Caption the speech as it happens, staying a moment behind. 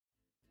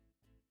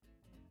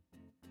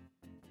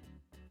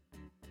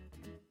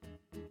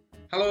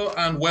Hello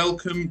and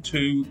welcome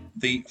to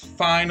the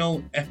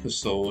final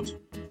episode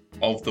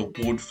of the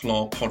Wood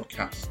Floor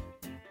podcast.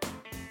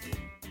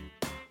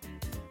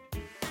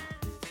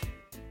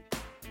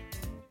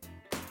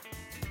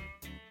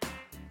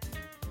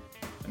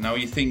 And now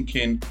you're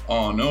thinking,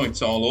 oh no,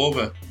 it's all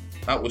over.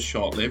 That was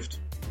short-lived,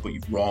 but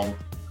you're wrong.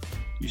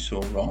 You're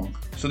so wrong.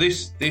 So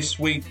this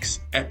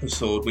week's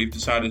episode, we've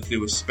decided to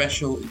do a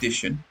special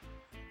edition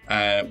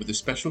with a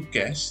special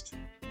guest,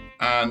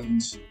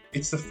 and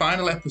it's the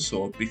final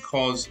episode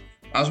because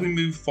as we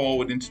move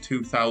forward into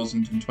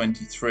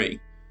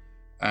 2023,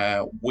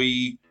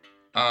 we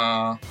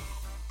are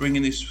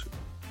bringing this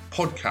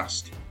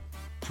podcast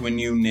to a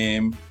new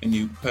name, a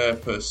new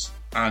purpose,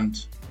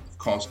 and of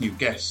course, new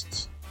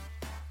guests.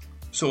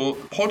 So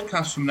the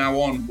podcast from now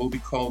on will be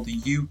called the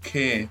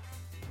UK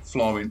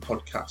Flooring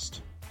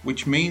Podcast,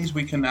 which means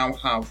we can now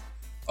have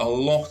a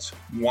lot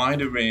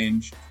wider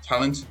range of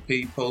talented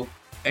people,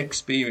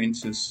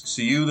 experiences,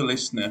 so you, the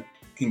listener,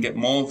 can get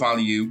more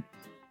value,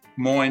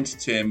 more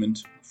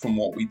entertainment from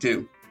what we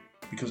do.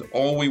 Because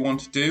all we want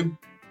to do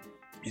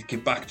is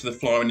give back to the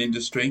flooring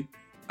industry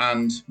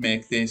and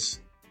make this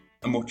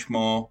a much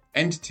more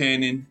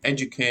entertaining,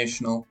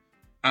 educational,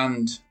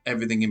 and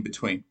everything in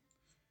between.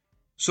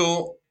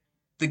 So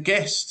the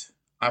guest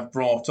I've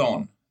brought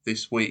on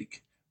this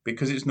week,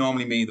 because it's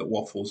normally me that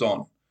waffles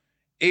on,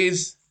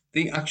 is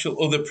the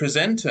actual other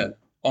presenter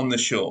on the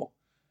show,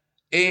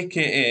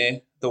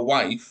 aka the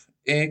wife,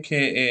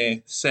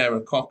 aka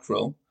Sarah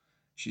Cockrell.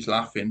 She's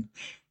laughing.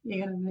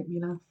 You're going to make me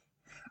laugh.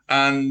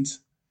 And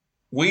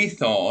we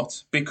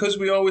thought, because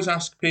we always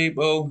ask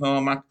people,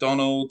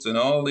 McDonald's and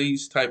all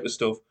these type of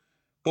stuff,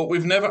 but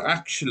we've never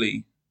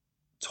actually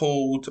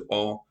told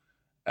or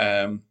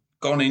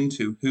gone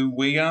into who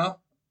we are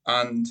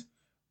and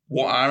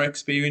what our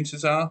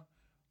experiences are.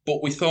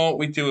 But we thought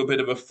we'd do a bit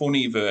of a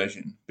funny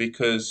version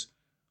because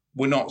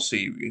we're not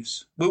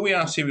serious. Well, we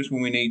are serious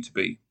when we need to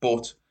be,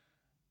 but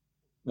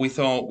we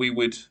thought we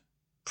would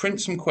print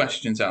some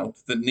questions out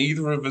that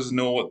neither of us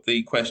know what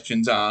the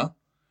questions are.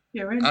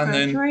 You're in for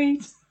a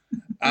treat.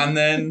 and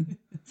then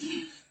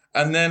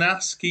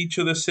ask each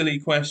other silly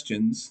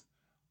questions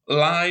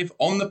live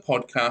on the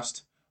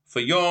podcast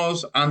for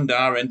yours and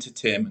our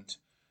entertainment.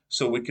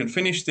 So we can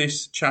finish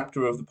this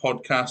chapter of the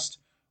podcast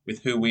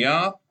with who we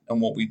are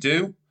and what we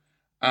do.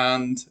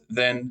 And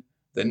then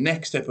the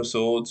next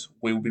episodes,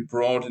 we will be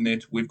broadening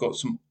it. We've got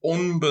some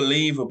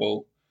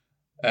unbelievable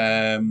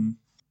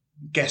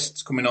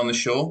guests coming on the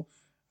show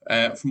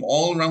from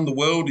all around the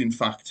world. In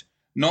fact,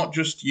 not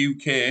just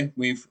UK.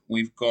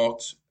 We've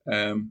got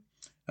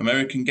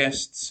American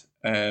guests.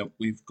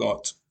 We've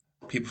got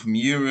people from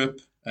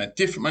Europe,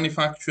 different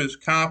manufacturers,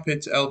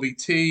 carpets,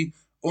 LVT,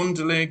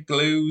 underlay,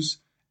 glues.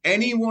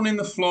 Anyone in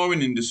the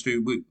flooring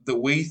industry that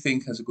we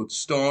think has a good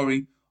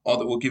story or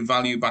that will give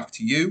value back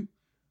to you,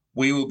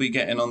 we will be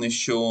getting on this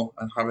show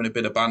and having a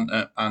bit of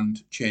banter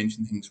and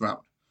changing things around.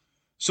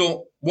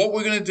 So what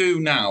we're going to do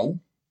now,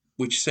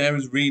 which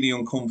Sarah's really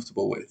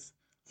uncomfortable with,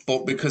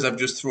 but because I've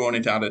just thrown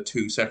it at her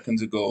 2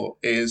 seconds ago,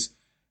 is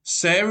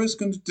Sarah's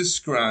going to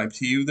describe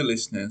to you, the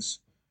listeners,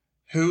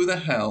 who the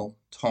hell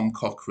Tom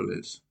Cockrell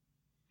is.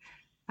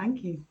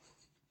 Thank you.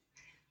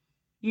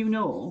 You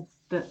know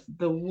that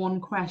the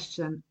one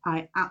question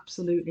I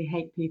absolutely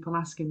hate people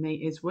asking me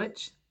is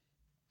which?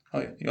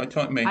 Oh, you're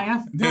talking to me. I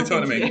am. You're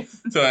talking to me.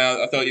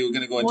 Sorry, I thought you were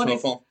going to go into a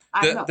phone.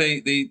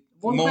 The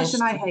one most,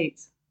 question I hate.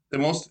 The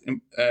most,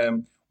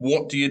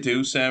 what do you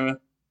do, Sarah?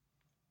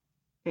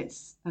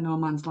 It's a no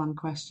man's land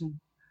question.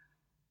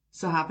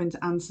 So having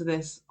to answer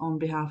this on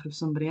behalf of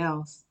somebody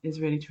else is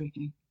really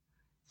tricky.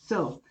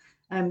 So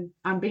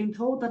I'm being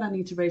told that I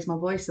need to raise my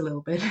voice a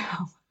little bit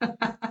now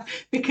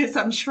because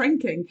I'm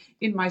shrinking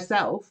in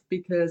myself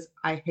because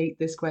I hate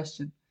this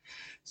question.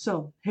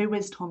 So who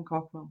is Tom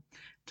Cockrell?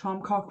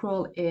 Tom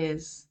Cockrell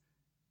is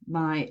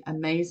my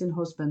amazing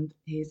husband.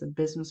 He's a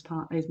business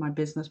partner. He's my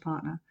business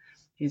partner.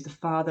 He's the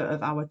father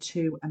of our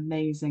 2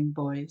 amazing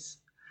boys.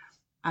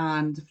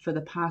 And for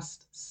the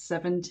past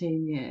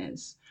 17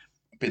 years...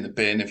 Been the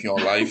bane of your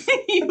life.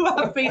 You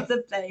have been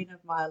the bane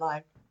of my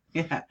life.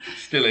 Yeah.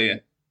 Still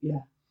here. Yeah,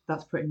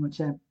 that's pretty much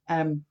it.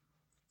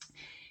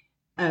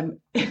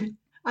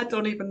 I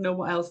don't even know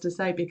what else to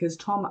say because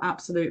Tom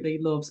absolutely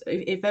loves...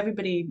 If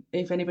anybody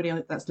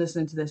that's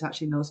listening to this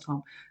actually knows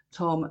Tom,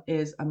 Tom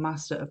is a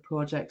master of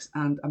projects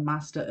and a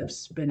master of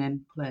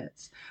spinning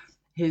plates.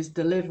 His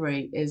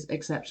delivery is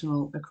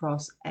exceptional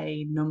across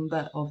a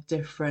number of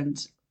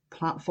different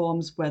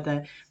platforms,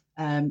 whether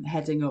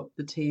heading up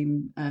the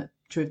team at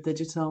Truth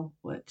Digital,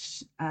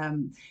 which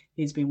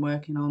he's been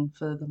working on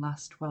for the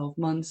last 12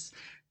 months,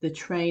 the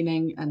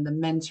training and the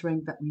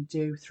mentoring that we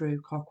do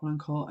through Cockrell &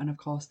 Co, and of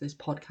course this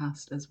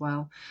podcast as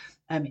well.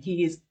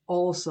 He is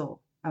also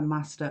a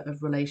master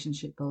of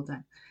relationship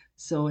building.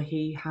 So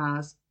he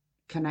has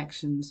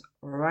connections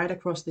right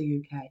across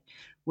the UK,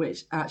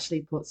 which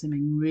actually puts him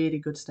in really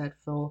good stead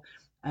for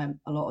a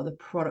lot of the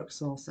product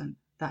sourcing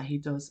that he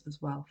does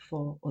as well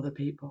for other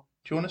people.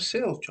 Do you want a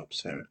sales job,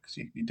 Sarah? Because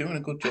you're doing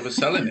a good job of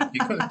selling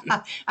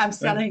it. I'm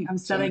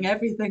selling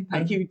everything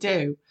that you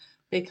do,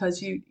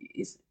 because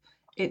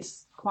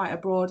it's quite a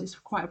broad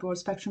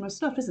spectrum of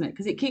stuff, isn't it?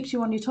 Because it keeps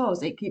you on your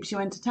toes, it keeps you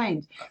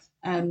entertained,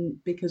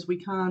 because we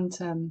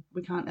can't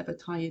ever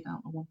tie you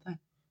down to one thing.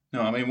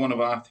 No, I mean, one of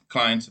our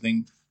clients, I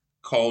think,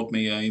 called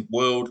me a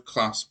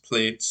world-class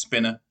plate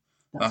spinner.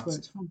 That's where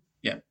it's from.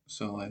 Yeah,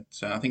 so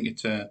I think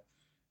it's a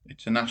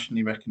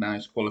nationally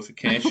recognised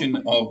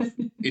qualification of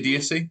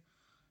idiocy.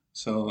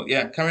 So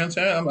yeah, carry on,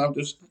 Sarah. I'll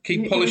just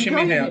keep polishing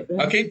my hair.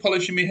 I'll keep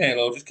polishing my hair.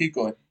 I'll just keep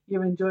going.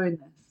 You're enjoying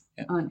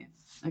this, aren't you?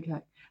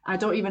 Okay. I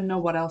don't even know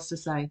what else to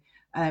say.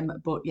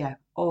 But yeah,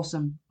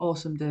 awesome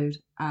dude.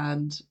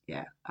 And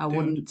yeah, I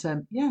wouldn't.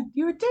 Yeah,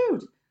 you're a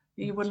dude.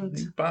 You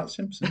wouldn't. Bart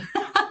Simpson.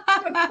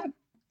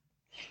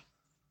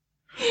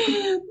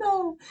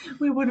 No,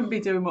 we wouldn't be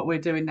doing what we're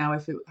doing now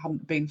if it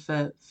hadn't been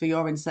for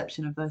your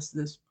inception of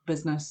this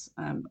business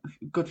a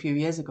good few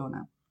years ago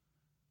now.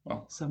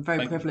 Well, so I'm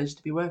very privileged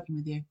to be working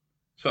with you.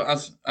 So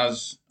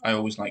as I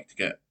always like to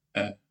get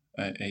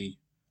a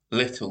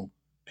little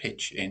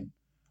pitch in.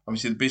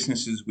 Obviously, the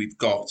businesses we've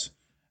got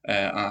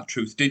are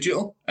Truth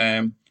Digital,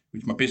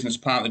 with my business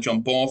partner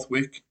John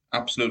Borthwick,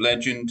 absolute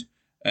legend,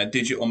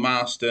 digital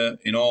master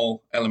in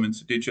all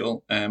elements of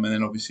digital, and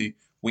then obviously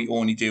we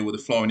only deal with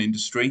the flooring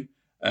industry.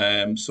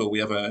 So we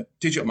have a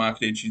digital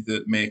marketing agency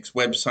that makes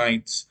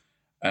websites,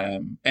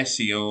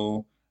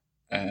 SEO,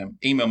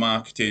 email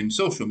marketing,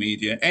 social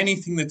media,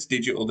 anything that's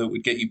digital that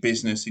would get you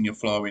business in your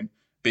flooring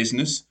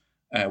business.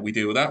 We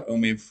deal with that,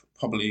 and we've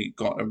probably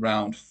got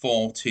around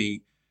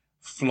 40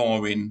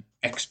 flooring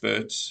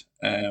experts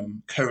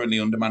currently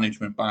under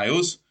management by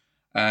us.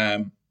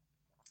 And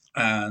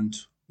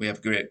we have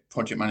a great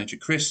project manager,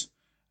 Chris,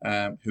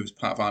 who's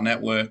part of our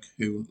network,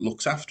 who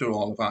looks after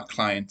all of our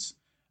clients.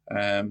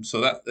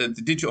 So that the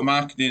digital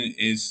marketing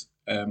is,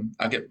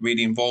 I get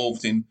really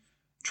involved in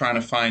trying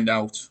to find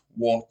out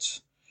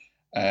what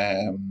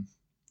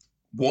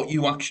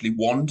you actually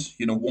want.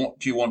 You know, what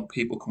do you want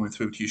people coming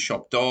through to your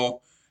shop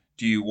door?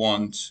 Do you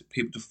want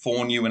people to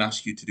phone you and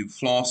ask you to do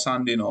floor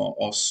sanding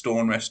or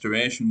stone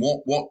restoration?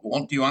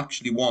 What do you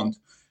actually want?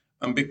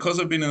 And because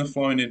I've been in the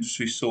flooring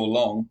industry so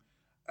long,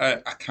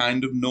 I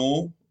kind of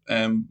know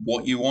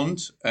what you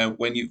want.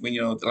 When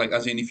you know, like,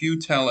 as in, if you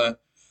tell a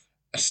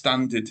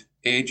standard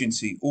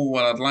agency, oh,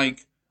 well, I'd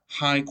like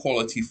high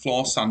quality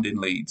floor sanding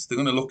leads, they're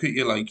going to look at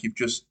you like you've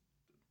just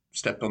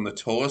stepped on the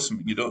toe or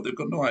something. They've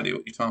got no idea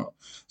what you're talking about.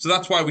 So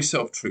that's why we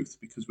set up Truth,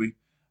 because we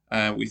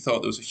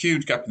thought there was a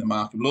huge gap in the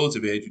market, loads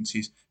of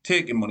agencies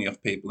taking money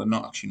off people and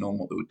not actually knowing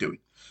what they were doing.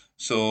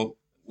 So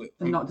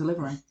and not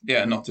delivering.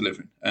 Yeah, not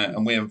delivering.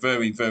 And we are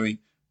very, very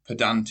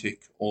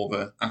pedantic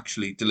over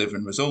actually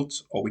delivering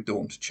results, or we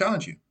don't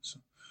charge you.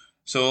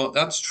 So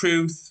that's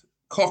Truth.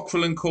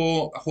 Cockrell &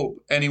 Co. I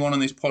hope anyone on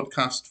this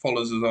podcast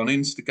follows us on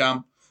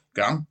Instagram.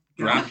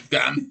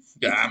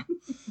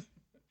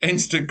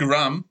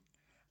 Instagram.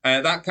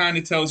 That kind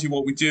of tells you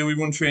what we do. We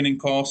run training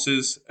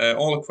courses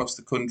all across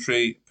the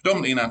country,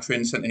 predominantly in our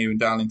training centre here in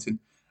Darlington,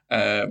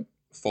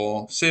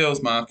 for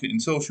sales, marketing,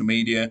 social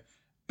media,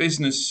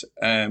 business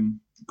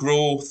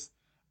growth,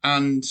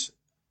 and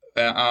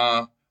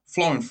our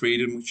Flooring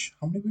Freedom, which,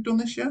 how many have we done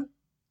this year?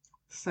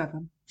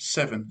 Seven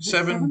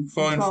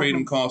Flooring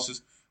Freedom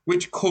courses,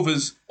 which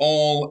covers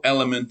all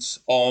elements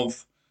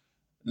of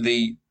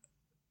the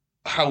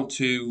how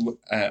to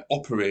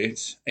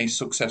operate a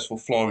successful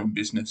flooring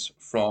business,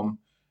 from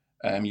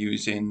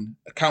using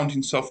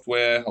accounting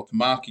software, how to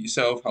market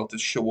yourself, how to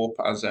show up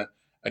as a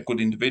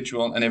good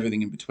individual, and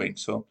everything in between.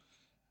 So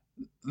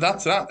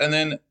that's that. And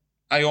then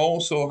I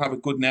also have a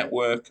good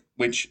network,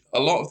 which a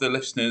lot of the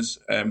listeners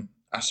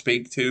I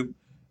speak to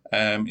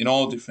in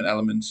all different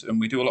elements. And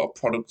we do a lot of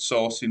product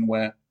sourcing,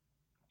 where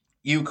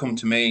you come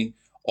to me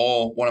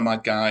or one of my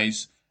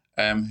guys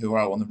who are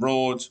out on the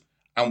road,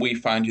 and we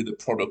find you the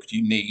product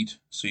you need.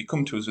 So you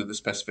come to us with a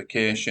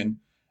specification,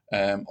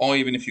 or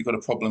even if you've got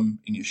a problem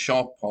in your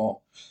shop, or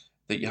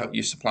that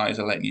your suppliers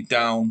are letting you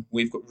down,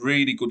 we've got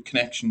really good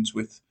connections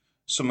with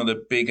some of the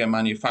bigger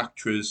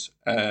manufacturers,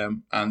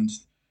 and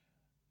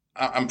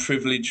I'm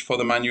privileged for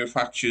the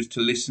manufacturers to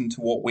listen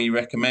to what we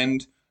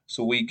recommend,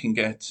 so we can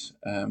get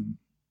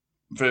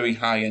very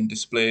high-end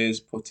displays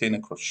put in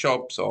across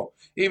shops, or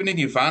even in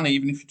your van,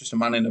 even if you're just a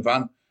man in a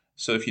van.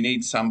 So if you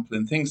need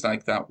sampling, things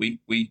like that, we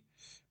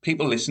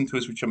people listen to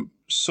us, which I'm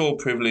so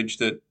privileged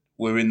that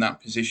we're in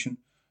that position.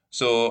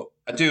 So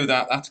I do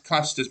that. That's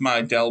classed as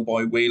my Del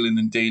Boy wheeling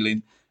and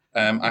dealing.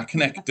 I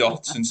connect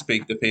dots and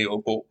speak to people,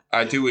 but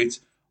I do it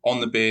on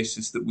the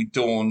basis that we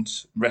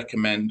don't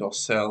recommend or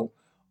sell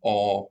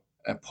or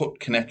put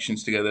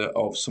connections together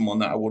of someone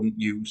that I wouldn't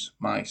use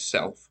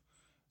myself.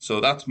 So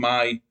that's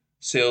my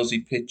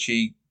salesy,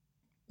 pitchy,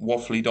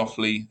 waffly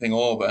doffly thing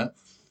over.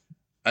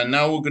 And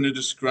now we're going to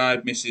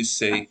describe Mrs.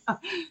 C.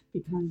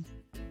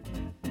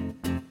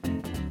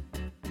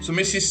 So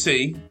Mrs.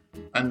 C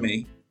and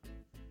me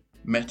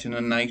met in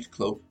a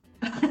nightclub.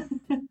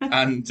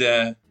 And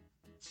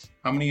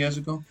how many years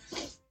ago?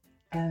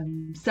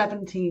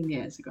 17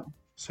 years ago.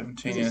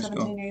 17 years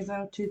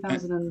ago.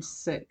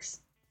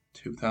 2006.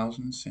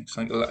 2006.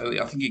 I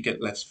think you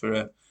get less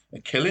for a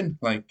killing,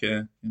 like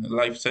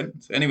life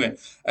sentence. Anyway,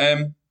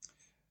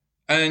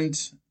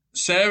 and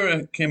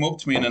Sarah came up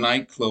to me in a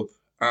nightclub,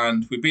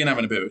 and we'd been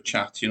having a bit of a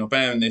chat.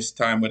 Bearing this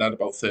time we'd had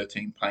about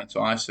 13 pints,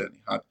 or I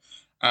certainly had.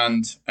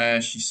 And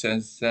she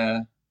says,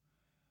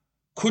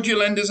 "Could you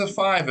lend us a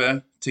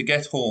fiver to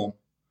get home?"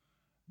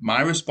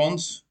 My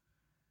response: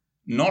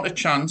 "Not a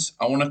chance.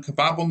 I want a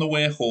kebab on the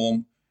way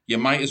home. You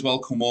might as well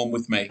come home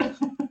with me."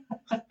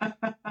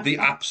 The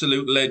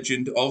absolute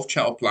legend of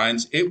chat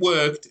lines. It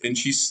worked, and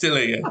she's still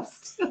here.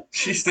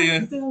 She's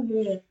still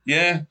here.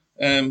 Yeah.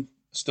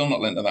 Still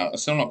not lent her that. I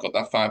still not got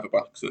that fiver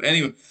back. So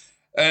anyway,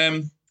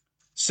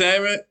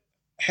 Sarah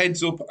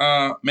heads up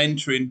our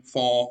mentoring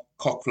for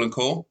Cockle &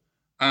 Co.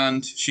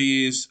 And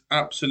she is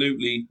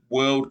absolutely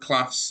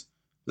world-class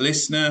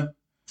listener,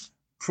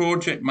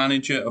 project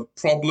manager of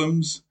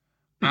problems,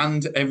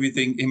 and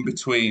everything in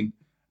between.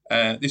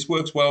 This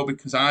works well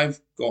because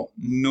I've got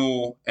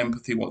no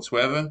empathy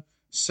whatsoever.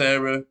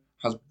 Sarah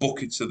has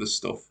buckets of the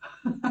stuff.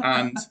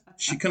 And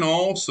she can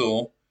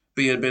also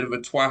be a bit of a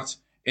twat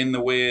in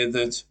the way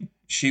that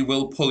she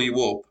will pull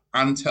you up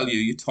and tell you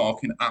you're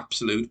talking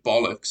absolute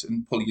bollocks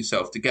and pull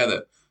yourself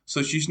together.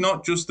 So she's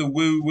not just the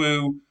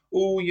woo-woo,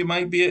 oh, you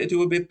might be able to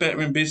do a bit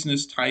better in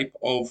business type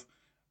of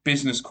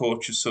business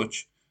coach as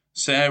such.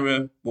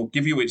 Sarah will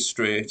give you it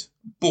straight,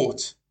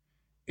 but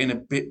in a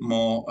bit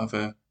more of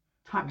a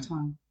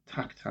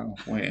tactile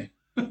way.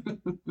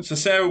 So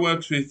Sarah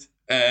works with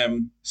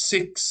 5,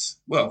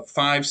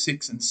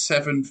 6, and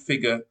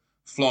 7-figure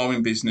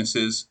flooring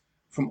businesses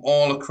from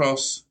all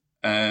across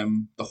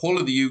the whole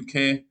of the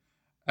UK,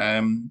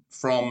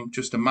 from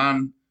just a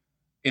man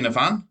in a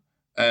van,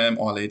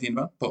 or a lady in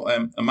a van,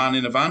 but a man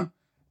in a van,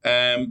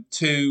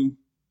 to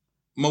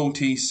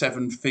multi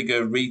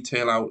 7-figure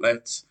retail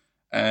outlets,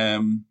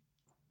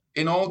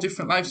 in all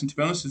different lives. And to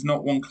be honest, there's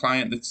not one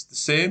client that's the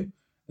same.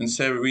 And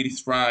Sarah really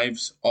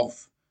thrives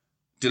off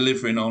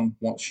delivering on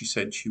what she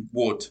said she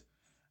would.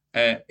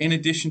 In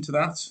addition to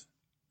that,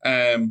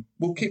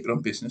 we'll keep it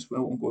on business. We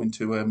won't go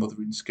into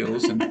mothering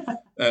skills, and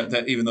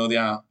that even though they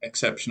are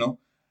exceptional.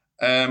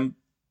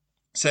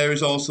 Sarah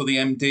is also the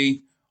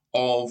MD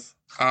of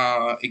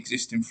our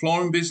existing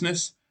flooring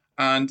business,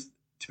 and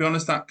to be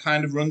honest, that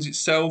kind of runs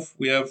itself.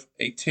 We have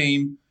a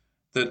team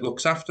that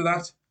looks after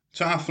that.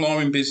 So our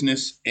flooring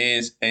business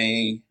is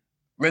a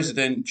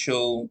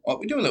residential,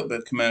 we do a little bit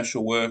of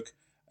commercial work,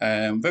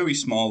 very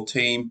small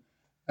team,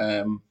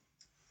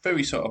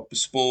 very sort of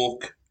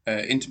bespoke,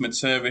 intimate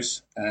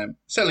service,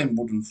 selling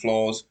wooden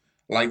floors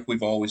like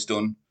we've always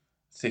done,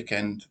 thick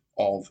end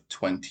of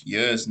 20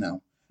 years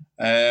now.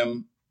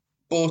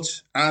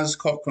 But as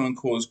Cockle &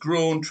 Co has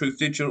grown, Truth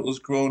Digital has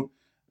grown,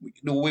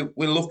 we're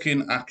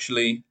looking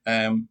actually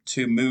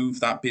to move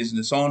that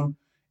business on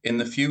in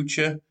the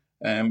future.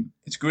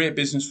 It's a great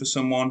business for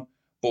someone,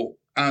 but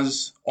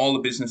as all the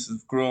businesses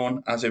have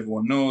grown, as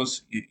everyone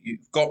knows,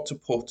 you've got to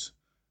put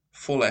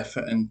full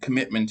effort and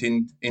commitment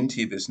into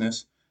your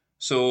business.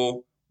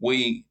 So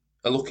we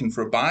are looking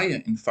for a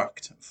buyer, in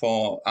fact,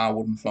 for our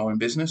wooden flooring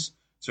business.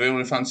 So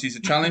anyone who fancies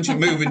a challenge and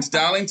moving to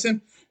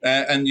Darlington,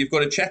 and you've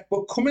got a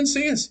checkbook, come and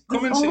see us.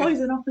 There's always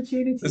an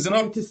opportunity to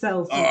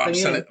sell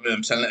something.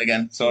 I'm selling it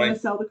again. Sorry. You want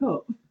to sell the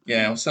cup?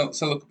 Yeah, I'll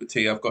sell a cup of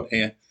tea I've got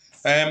here.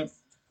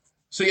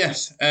 So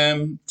yes,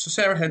 so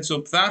Sarah heads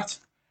up that,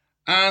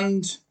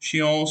 and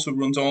she also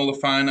runs all the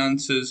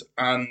finances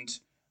and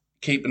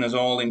keeping us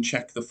all in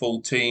check, the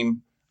full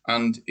team,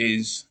 and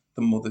is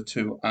the mother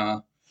to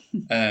our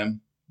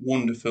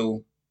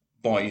wonderful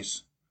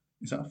boys.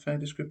 Is that a fair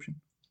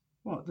description?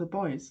 What, the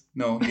boys?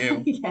 No,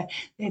 you. Yeah,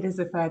 it is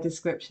a fair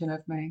description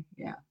of me,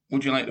 yeah.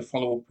 Would you like to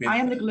follow up with... I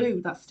am the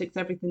glue that sticks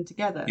everything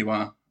together. You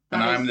are.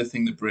 And I'm the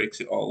thing that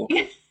breaks it all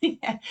up.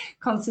 Yeah,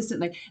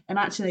 consistently. And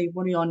actually,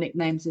 one of your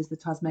nicknames is the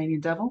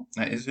Tasmanian Devil.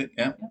 That is it,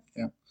 yeah.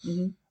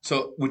 Mm-hmm.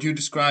 So would you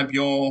describe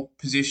your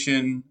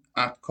position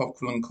at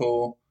Cockle &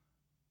 Co.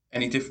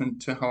 any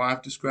different to how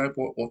I've described?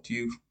 What do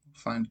you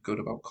find good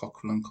about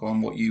Cockle & Co.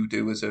 and what you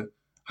do as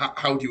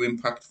how do you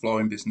impact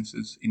flooring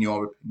businesses, in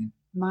your opinion?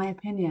 My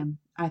opinion,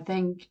 I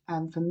think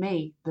for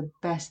me, the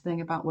best thing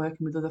about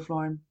working with other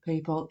flooring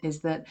people is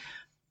that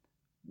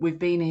we've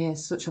been here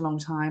such a long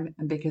time,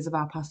 and because of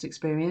our past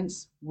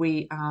experience,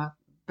 we are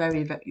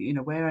very,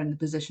 we're in the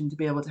position to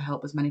be able to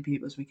help as many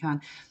people as we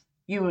can.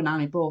 You and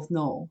I both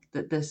know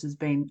that this has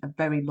been a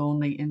very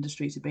lonely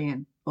industry to be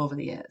in over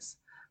the years.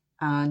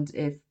 And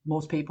if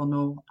most people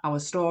know our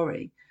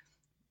story,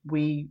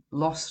 we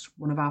lost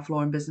one of our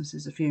flooring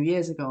businesses a few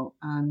years ago,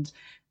 and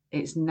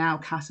it's now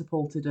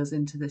catapulted us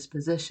into this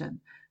position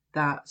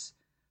that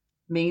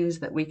means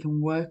that we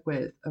can work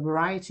with a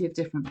variety of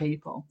different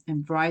people in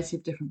a variety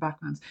of different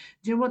backgrounds.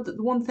 Do you know what?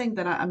 The one thing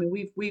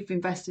that we've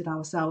invested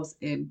ourselves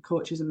in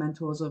coaches and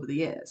mentors over the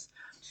years.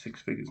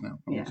 6 figures now.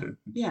 Yeah.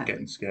 It's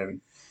getting scary.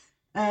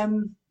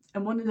 And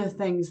one of the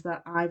things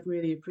that I've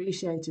really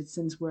appreciated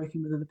since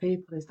working with other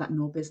people is that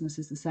no business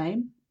is the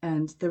same.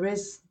 And there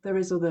is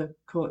other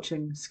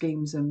coaching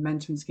schemes and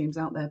mentoring schemes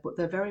out there, but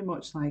they're very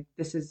much like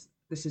this is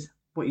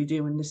what you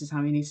do, and this is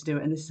how you need to do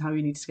it, and this is how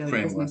you need to scale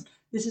your business.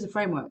 This is a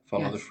framework.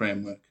 Follow the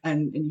framework.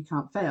 And you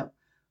can't fail.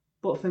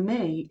 But for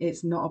me,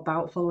 it's not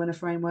about following a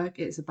framework.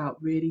 It's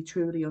about really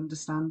truly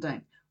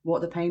understanding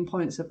what the pain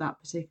points of that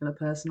particular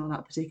person or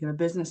that particular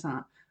business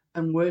are,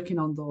 and working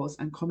on those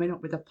and coming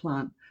up with a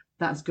plan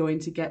that's going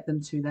to get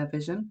them to their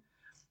vision.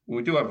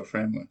 We do have a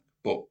framework,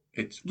 but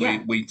it's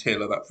we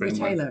tailor that We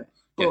framework. tailor it.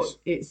 But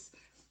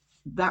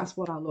that's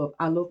what I love.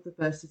 I love the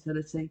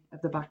versatility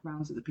of the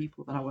backgrounds of the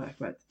people that I work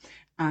with,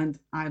 and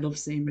I love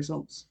seeing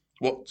results.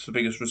 What's the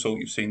biggest result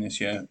you've seen this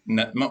year?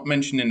 Not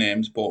mentioning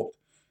names, but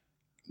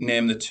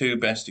name the 2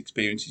 best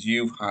experiences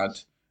you've had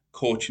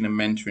coaching and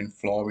mentoring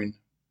flooring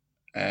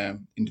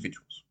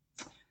individuals.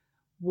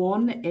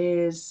 One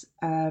is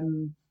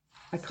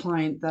a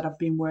client that I've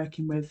been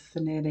working with for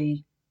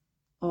nearly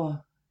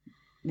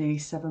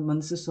 7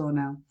 months or so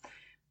now,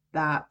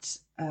 that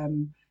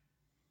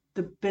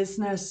the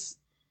business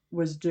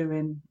was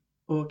doing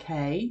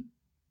okay,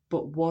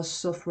 but was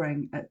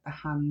suffering at the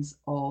hands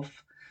of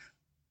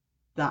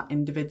that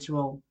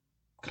individual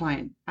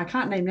client. I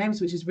can't name names,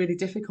 which is really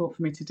difficult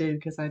for me to do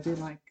because I do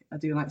like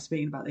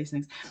speaking about these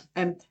things.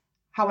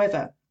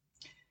 However,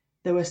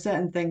 there were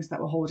certain things that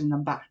were holding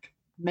them back,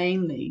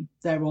 mainly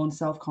their own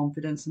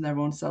self-confidence and their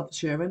own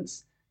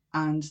self-assurance,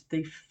 and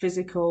the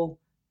physical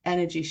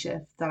energy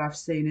shift that I've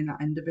seen in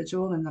that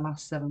individual in the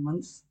last 7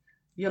 months.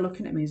 You're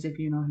looking at me as if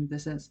you know who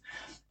this is.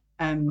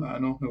 I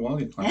know who all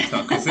your clients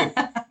are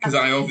because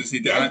I obviously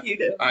do. Yes, you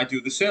do. I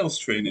do the sales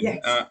training. Yes.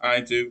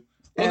 I do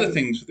other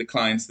things with the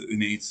clients that they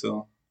need.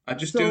 So I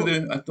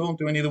don't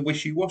do any of the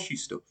wishy-washy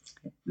stuff.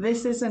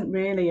 This isn't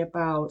really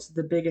about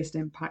the biggest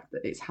impact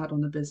that it's had on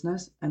the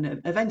business,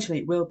 and eventually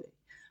it will be.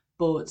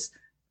 But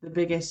the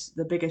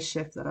biggest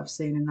shift that I've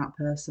seen in that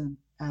person,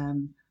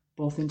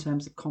 both in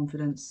terms of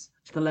confidence,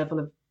 the level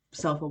of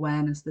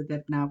self-awareness that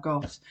they've now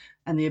got,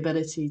 and the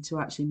ability to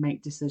actually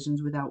make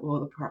decisions without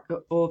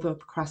over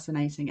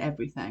procrastinating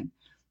everything,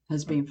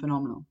 has been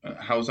phenomenal.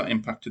 How's that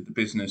impacted the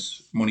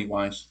business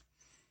money-wise?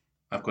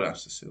 I've got to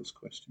ask the sales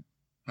question.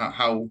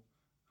 How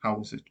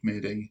has it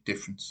made a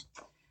difference?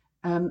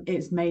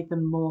 It's made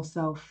them more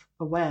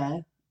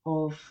self-aware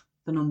of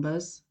the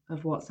numbers,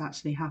 of what's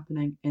actually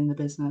happening in the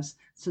business,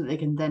 so that they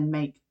can then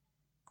make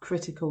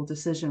critical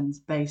decisions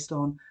based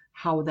on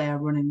how they are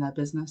running their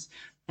business.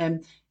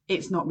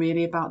 It's not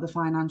really about the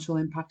financial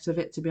impact of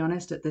it, to be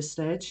honest, at this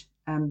stage,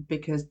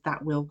 because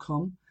that will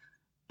come,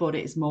 but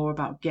it's more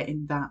about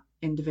getting that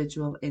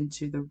individual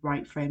into the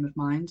right frame of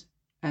mind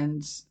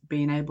and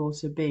being able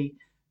to be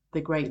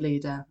the great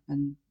leader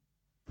and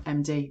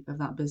MD of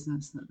that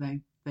business that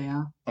they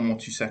are. And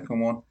what's your second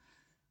one?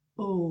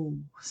 Oh,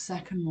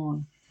 second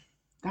one.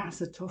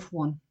 That's a tough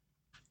one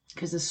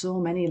because there's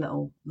so many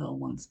little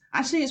ones.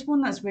 Actually, it's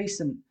one that's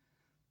recent.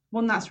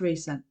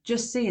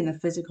 Just seeing the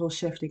physical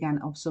shift again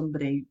of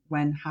somebody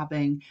when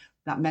having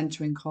that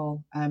mentoring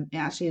call. It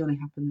actually only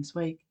happened this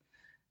week,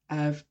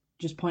 of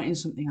just pointing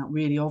something out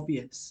really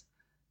obvious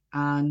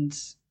and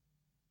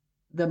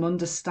them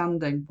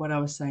understanding what I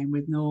was saying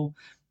with no,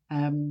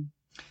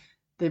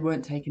 they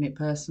weren't taking it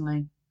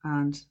personally,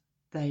 and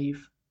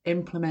they've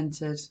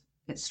implemented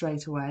it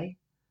straight away,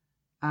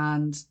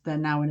 and they're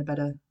now in a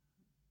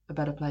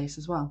better place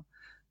as well.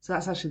 So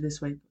that's actually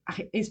this week.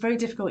 It's very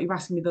difficult you're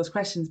asking me those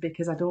questions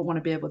because I don't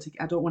want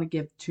to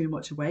give too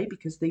much away,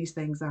 because these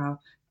things are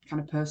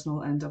kind of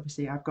personal, and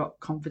obviously I've got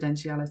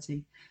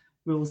confidentiality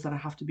rules that I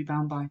have to be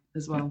bound by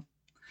as well.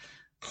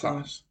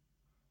 Class.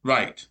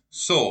 Right.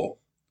 So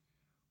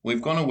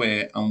we've gone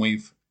away and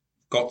we've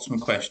got some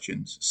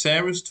questions.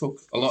 Sarah's took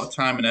a lot of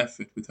time and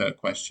effort with her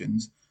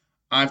questions.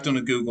 I've done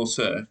a Google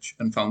search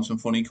and found some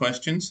funny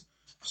questions.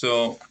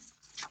 So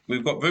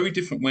we've got very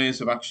different ways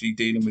of actually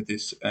dealing with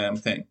this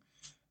thing.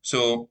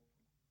 So,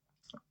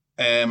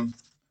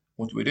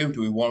 what do we do?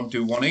 Do we want to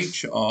do one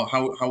each, or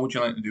how would you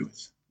like to do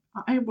it?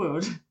 I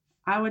would.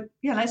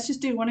 Yeah, let's just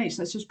do one each.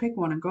 Let's just pick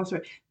one and go through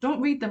it. Don't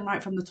read them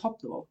right from the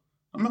top, though.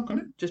 I'm not going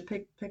to. Just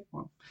pick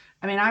one.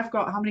 I mean, I've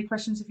got, how many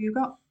questions have you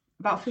got?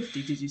 About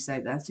 50, did you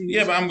say there?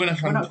 Yeah, but I'm going to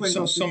have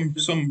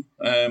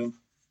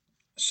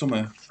some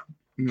are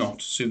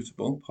not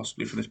suitable,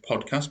 possibly for this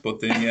podcast, but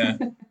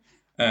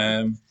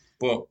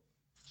but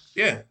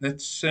yeah,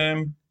 let's.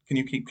 Can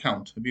you keep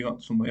count? Have you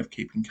got some way of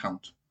keeping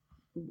count?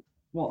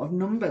 What, of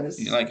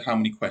numbers? Like how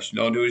many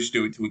questions? Or do we just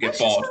do it till we get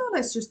bored?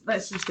 Let's just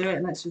do it,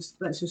 and let's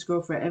just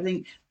go for it. I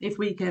think if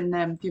we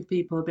can give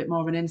people a bit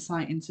more of an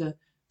insight into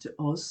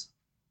us,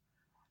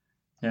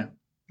 yeah,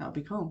 that would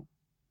be cool.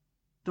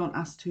 Don't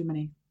ask too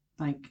many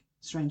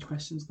strange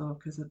questions though,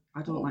 because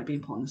I don't like being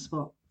put on the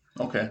spot.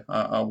 Okay,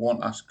 I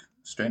won't ask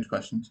strange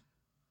questions.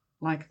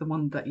 Like the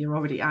one that you're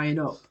already eyeing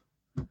up.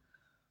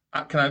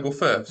 Can I go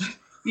first?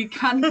 You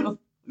can go.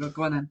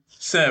 Go on then.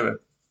 Sarah,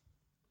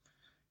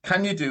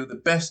 can you do the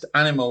best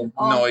animal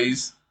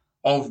noise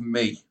of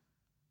me?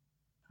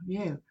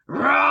 You.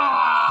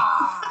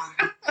 Oh,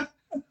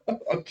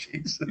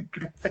 Jesus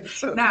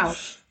Christ. Now,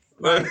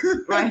 right,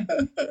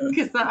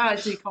 because that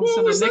actually comes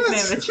from a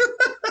nickname.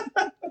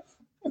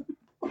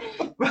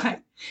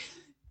 Right.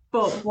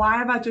 But why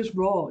have I just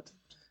roared?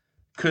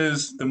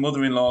 Because the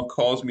mother-in-law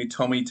calls me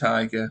Tommy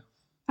Tiger.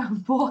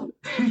 And what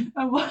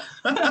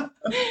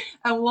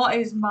And what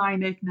is my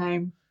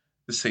nickname?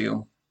 The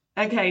seal.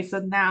 Okay, so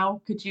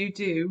now could you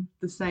do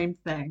the same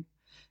thing?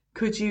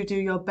 Could you do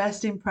your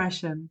best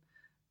impression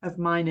of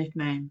my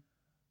nickname?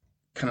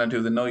 Can I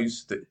do the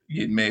noise that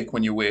you'd make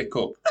when you wake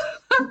up?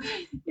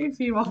 If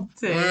you want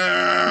to.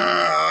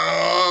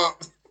 Oh,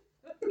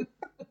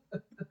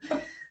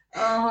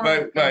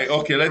 Right, gosh.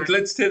 okay.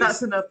 Let's take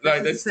That's this. enough.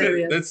 Right, This is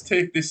serious. let's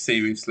take this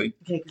seriously.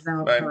 Okay, because now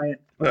I'm Right, crying.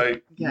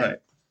 right, Okay.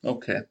 right.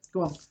 Okay.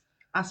 Go on.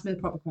 Ask me the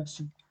proper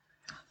question.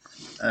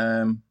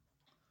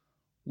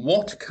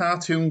 What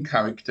cartoon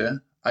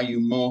character are you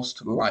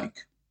most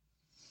like?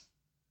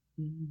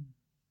 Mm.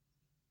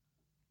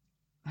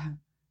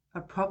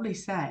 I'd probably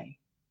say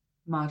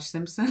Marge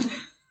Simpson.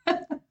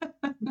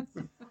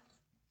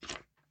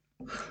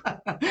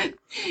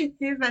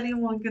 If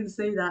anyone can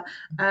see that.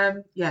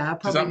 Yeah, I'd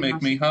Does probably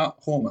that make me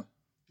Homer?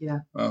 Yeah.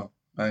 Oh,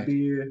 right.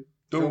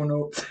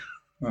 Donut.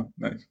 Oh,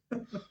 nice.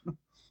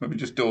 Maybe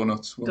just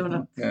donuts.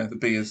 Donuts. Yeah, the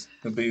beers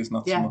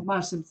not so Yeah, much.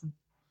 Marge Simpson.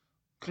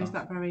 Class. Is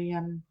that very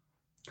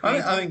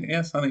I think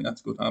yes, I think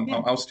that's good.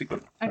 I'll stick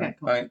with it. Okay,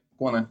 cool. Right,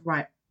 go on then.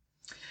 Right.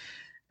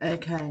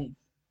 Okay.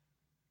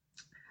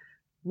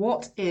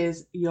 What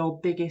is your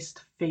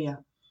biggest fear?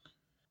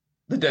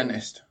 The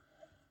dentist.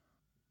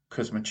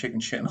 Because my chicken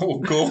shit and I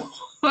won't go.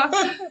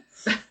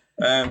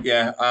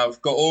 Yeah,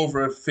 I've got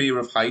over a fear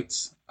of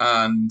heights,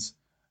 and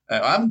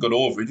I haven't got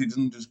over it. It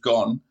isn't just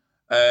gone.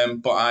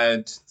 But I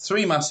had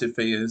three massive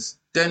fears: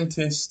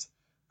 dentist,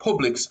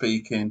 public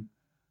speaking,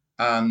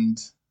 and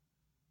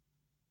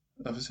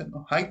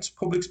heights,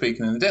 public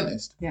speaking, and the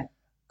dentist. Yeah.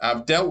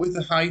 I've dealt with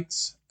the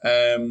heights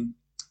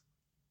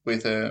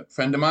with a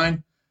friend of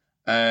mine,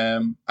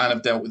 and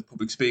I've dealt with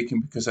public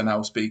speaking because I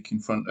now speak in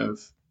front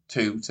of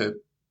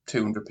 200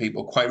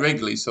 people quite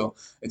regularly. So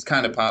it's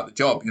kind of part of the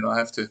job. I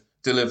have to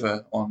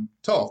deliver on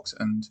talks.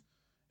 And,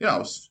 I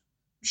was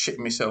shitting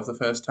myself the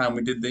first time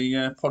we did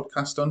the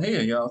podcast on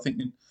here,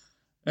 thinking,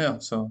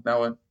 so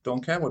now I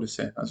don't care what I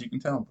say, as you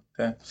can tell.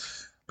 But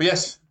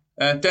yes,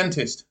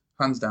 dentist,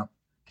 hands down.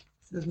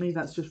 Says me,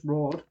 that's just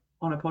roared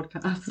on a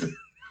podcast.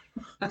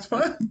 That's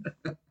fine.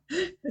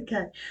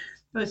 Okay.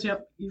 But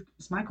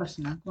it's my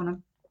question now. Go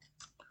on.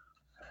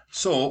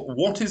 So,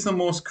 what is the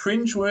most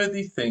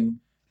cringeworthy thing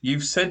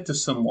you've said to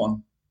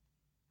someone?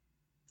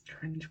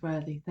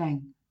 Cringeworthy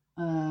thing.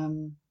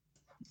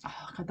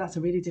 God, that's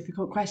a really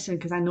difficult question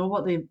because I know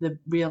what the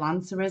real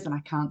answer is and I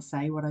can't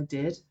say what I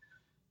did.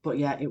 But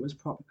yeah, it was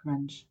proper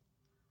cringe.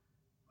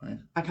 Right.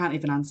 I can't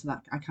even answer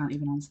that. I can't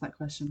even answer that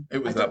question.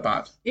 It was that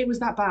bad. It was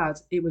that bad.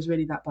 It was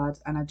really that bad,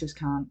 and I just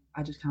can't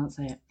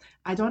say it.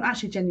 I don't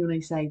actually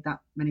genuinely say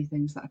that many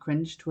things that are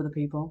cringe to other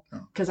people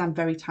because I'm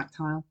very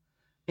tactile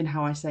in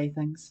how I say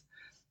things.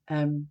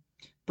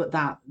 But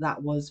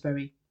that was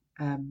very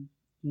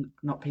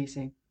not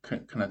PC.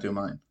 Can I do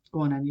mine? Go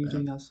on, then. You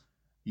do yours.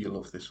 You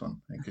love this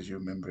one because you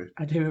remember it.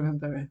 I do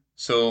remember it.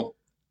 So,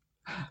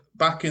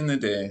 back in the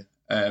day,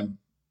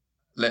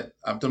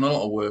 I've done a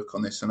lot of work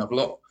on this, and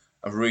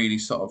I've really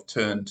sort of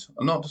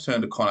not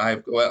turned a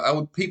corner.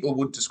 People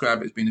would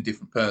describe it as being a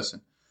different person,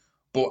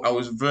 but I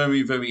was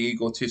very, very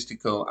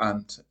egotistical,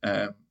 and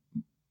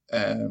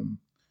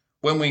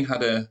when we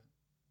had a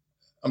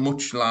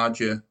much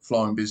larger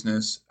flooring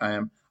business,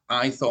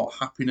 I thought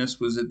happiness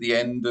was at the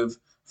end of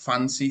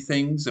fancy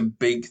things and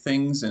big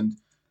things and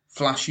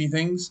flashy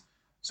things.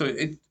 So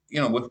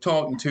we're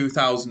talking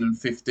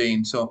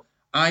 2015. So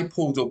I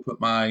pulled up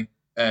at my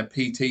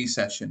PT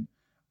session,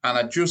 and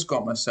I just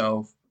got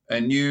myself a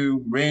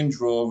new Range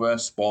Rover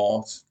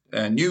Sport,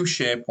 a new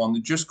shape one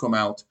that just come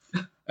out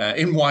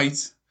in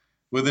white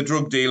with the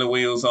drug dealer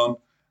wheels on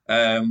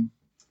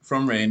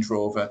from Range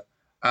Rover.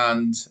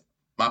 And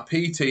my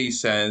PT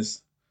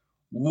says,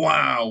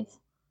 "Wow,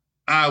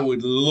 I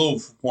would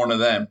love one of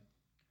them."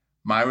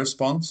 My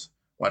response,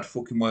 well, I'd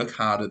fucking work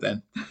harder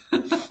then.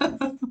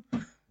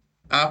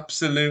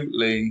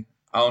 Absolutely.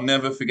 I'll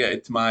never forget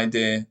it to my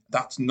day.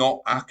 That's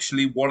not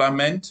actually what I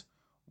meant.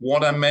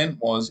 What I meant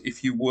was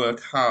if you work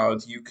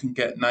hard, you can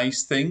get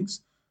nice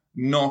things,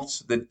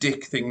 not the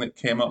dick thing that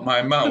came up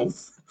my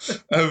mouth.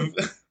 You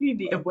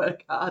need to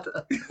work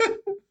harder.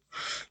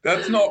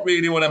 That's not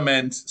really what I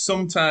meant.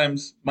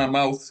 Sometimes my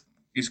mouth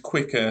is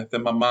quicker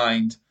than my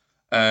mind.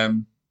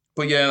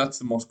 But yeah, that's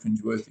the most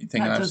cringeworthy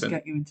thing I've said. That does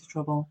get you into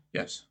trouble.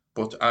 Yes,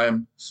 but I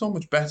am so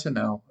much better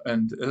now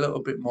and a little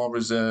bit more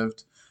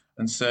reserved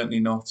and certainly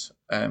not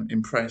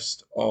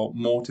impressed or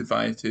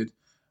motivated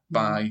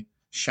by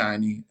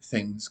shiny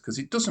things because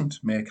it doesn't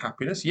make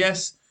happiness.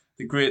 Yes,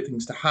 they're great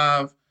things to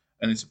have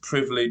and it's a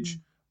privilege,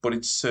 but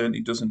it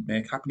certainly doesn't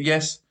make happiness.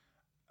 Yes,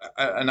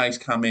 a nice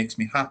car makes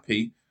me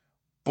happy,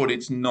 but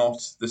it's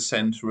not the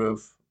centre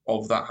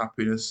of that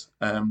happiness.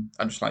 I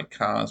just like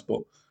cars,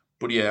 but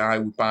yeah, I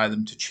would buy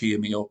them to cheer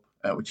me up,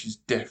 which is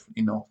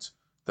definitely not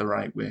the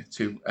right way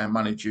to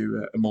manage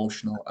your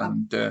emotional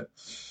and.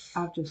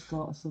 I've just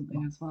thought of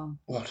something as well.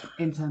 What?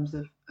 In terms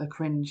of a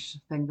cringe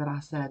thing that I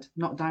said,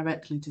 not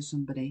directly to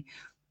somebody,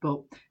 but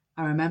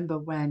I remember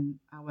when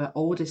our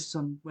oldest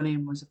son,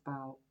 William, was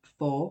about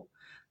 4,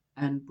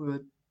 and we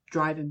were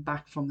driving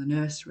back from the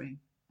nursery,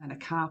 and a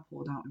car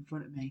pulled out in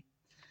front of me.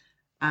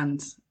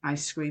 and I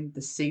screamed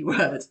the C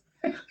word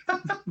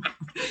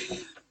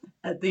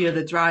at the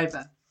other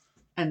driver.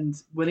 And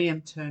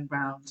William turned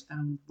round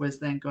and was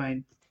then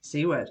going,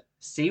 C word,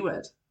 C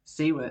word,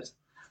 C word.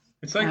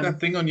 It's like that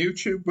thing on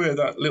YouTube where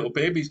that little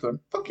baby's going,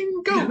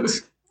 fucking goat,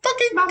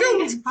 fucking Mummy,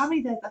 goat.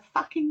 Mummy, there's a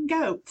fucking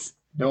goat.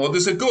 No,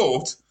 there's a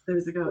goat. There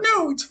was a goat.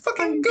 No, it's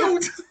fucking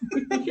goat.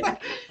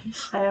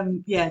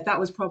 Yeah, that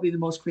was probably the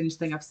most cringe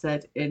thing I've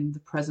said in the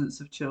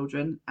presence of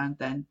children, and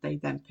then they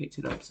picked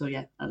it up. So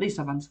yeah, at least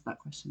I've answered that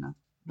question now.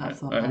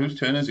 Whose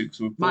turn is it?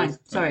 Mine.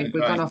 Sorry,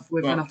 we've gone off.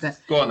 We've gone off there.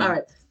 Go on then. All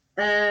right.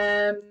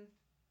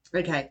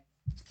 Okay.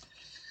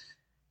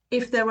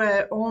 If there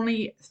were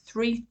only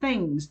 3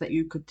 things that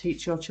you could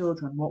teach your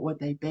children, what would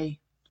they be?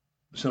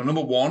 So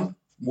number 1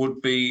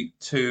 would be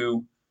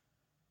to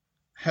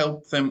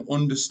help them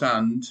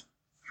understand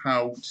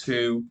how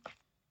to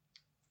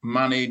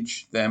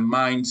manage their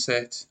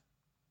mindset,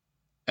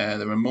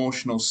 their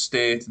emotional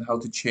state, and how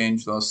to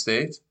change their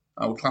state.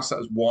 I would class that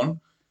as 1.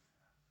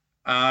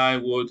 I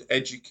would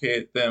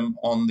educate them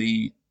on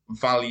the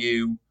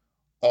value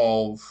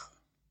of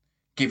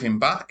giving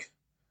back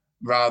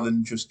rather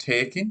than just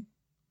taking.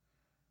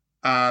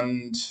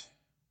 And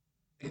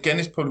again,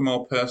 it's probably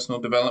more personal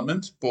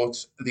development,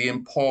 but the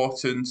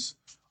importance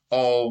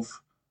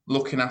of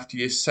looking after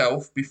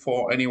yourself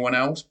before anyone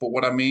else. But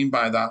what I mean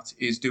by that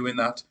is doing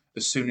that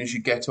as soon as you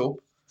get up.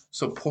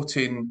 So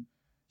putting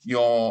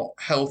your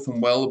health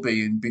and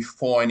well-being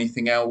before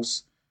anything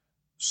else.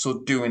 So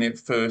doing it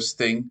first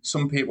thing.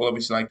 Some people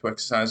obviously like to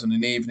exercise on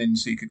an evening,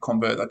 so you could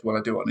convert that to, well,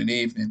 I do it on an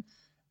evening.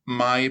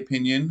 My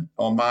opinion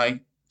or my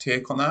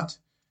take on that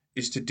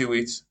is to do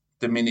it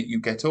the minute you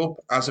get up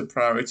as a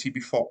priority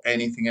before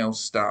anything else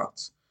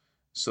starts.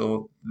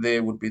 So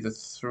there would be the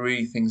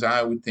 3 things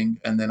I would think,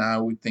 and then I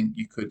would think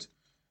you could,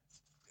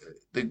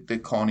 the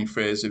corny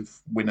phrase of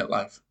win at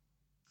life.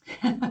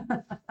 Yeah,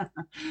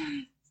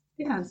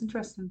 it's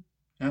interesting.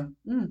 Yeah.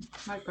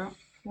 Like that.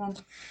 Yeah.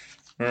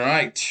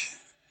 Right.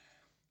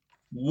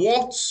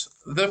 What's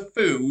the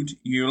food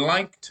you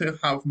like to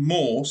have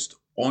most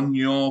on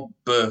your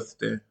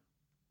birthday?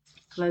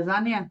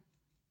 Lasagna.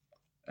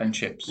 And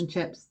chips. And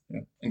chips.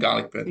 Yeah. And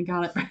garlic bread. And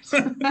garlic bread.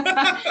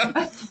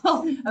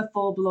 A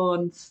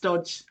full-blown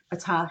stodge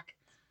attack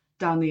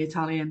down the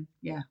Italian.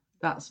 Yeah,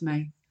 that's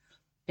me.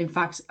 In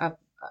fact,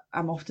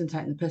 I'm often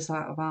taking the piss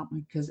out of Aunt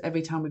me because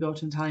every time we go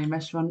to an Italian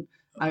restaurant,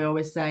 I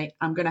always say,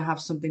 I'm going to have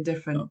something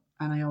different.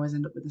 And I always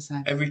end up with the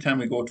same. Every time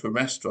we go to a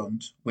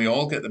restaurant, we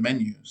all get the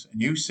menus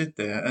and you sit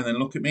there and then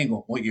look at me and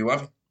go, what are you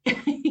having?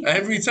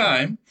 Every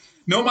time.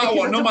 No matter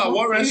what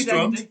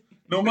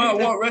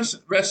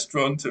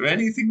restaurant or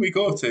anything we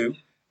go to,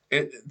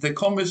 the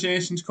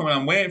conversation's coming.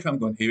 I'm waiting for him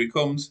going, here it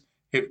comes.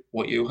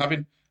 What are you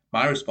having?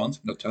 My response,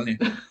 I'm not telling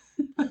you.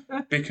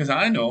 Because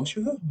I know,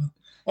 sure,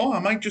 I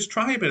might just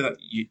try a bit of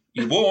that. You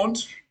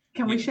won't.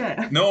 Can we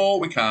share? No,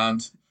 we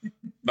can't.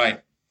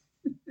 Right.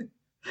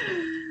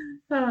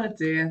 Oh,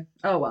 dear.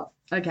 Oh, well.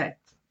 Okay.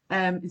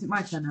 Is it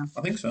my turn now?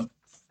 I think so.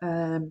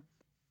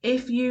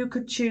 If you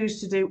could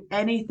choose to do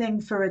anything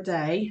for a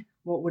day,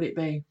 what would it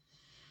be?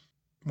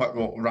 What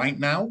right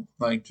now?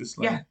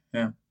 Yeah.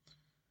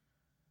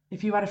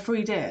 If you had a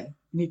free day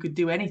and you could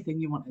do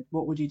anything you wanted,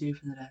 what would you do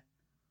for the day?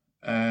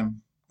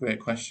 Great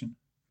question.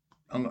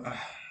 I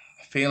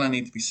feel I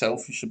need to be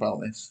selfish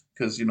about this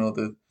because,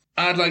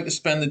 I'd like to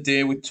spend the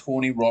day with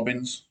Tony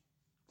Robbins.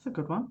 That's a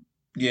good one.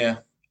 Yeah.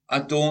 I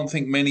don't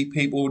think many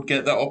people would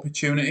get that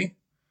opportunity.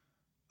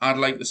 I'd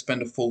like to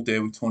spend a full day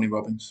with Tony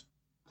Robbins.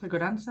 That's a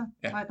good answer.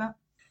 Yeah. Like that.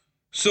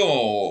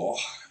 So,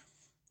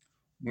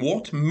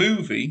 what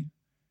movie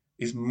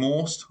is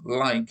most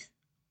like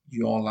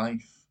your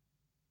life?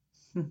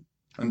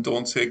 And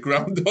don't say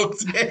Groundhog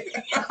Day.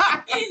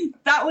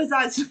 That was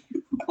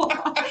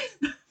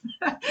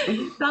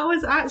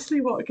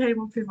actually what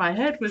came up in my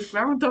head was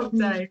Groundhog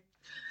Day.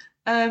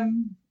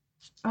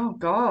 Oh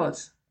God.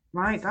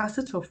 Right, that's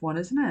a tough one,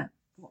 isn't it?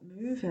 What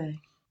movie?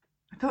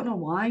 I don't know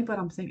why, but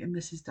I'm thinking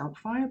Mrs.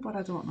 Doubtfire, but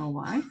I don't know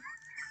why.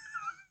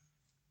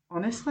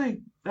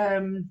 Honestly.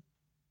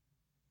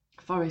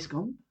 Forrest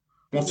Gump.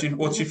 What's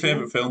your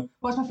favourite film?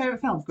 What's my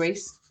favourite film?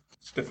 Grease.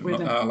 It's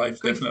definitely not our life.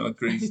 Grease. Definitely not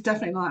Grease. It's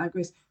definitely not like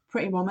Grease.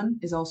 Pretty Woman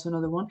is also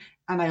another one.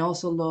 And I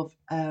also love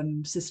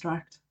Sister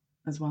Act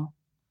as well.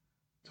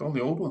 It's all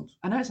the old ones.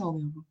 I know it's all the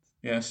old ones.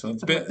 Yeah, so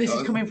it's this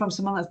is coming from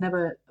someone that's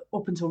never,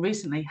 up until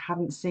recently,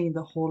 hadn't seen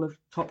the whole of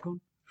Top Gun.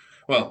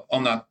 Well,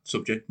 on that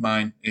subject,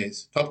 mine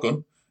is Top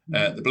Gun,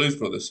 The Blues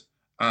Brothers,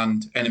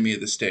 and Enemy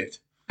of the State.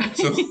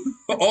 So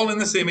all in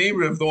the same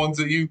era of the ones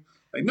that you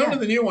like. None of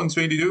the new ones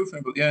really do,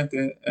 but yeah,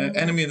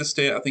 Enemy of the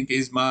State I think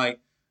is my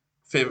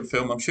favourite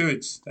film. I'm sure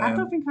it's. I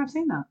don't think I've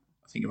seen that.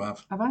 I think you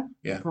have. Have I?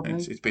 Yeah,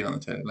 it's been on the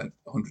telly like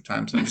 100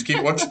 times. And I just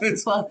keep watching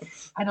it. Well,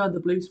 I know the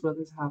Blues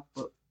Brothers have,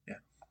 but yeah,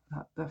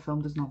 that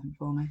film does nothing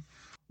for me.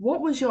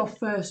 What was your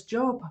first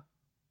job?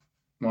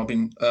 Well,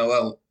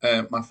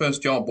 my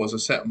first job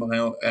was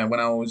when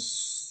I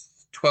was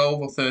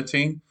 12 or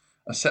 13.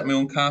 I set my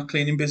own car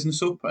cleaning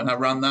business up, and I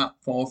ran that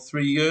for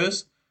 3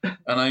 years.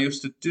 And I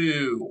used to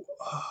do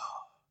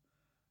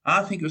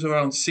I think it was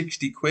around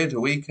 60 quid a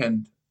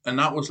weekend. And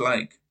that was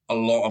like a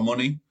lot of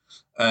money.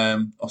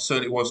 Or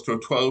certainly was to a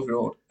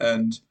 12-year-old.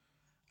 And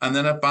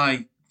then I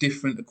buy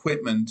different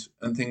equipment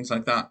and things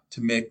like that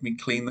to make me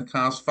clean the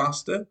cars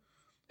faster.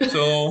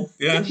 So,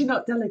 yeah. Did you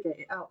not delegate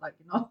it out like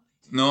you know?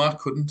 No, I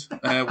couldn't.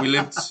 We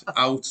lived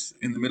out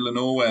in the middle of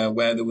nowhere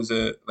where there was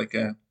a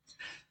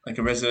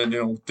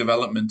residential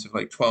development of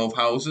like 12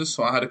 houses.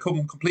 So I had a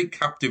complete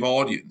captive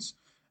audience,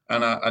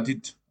 and I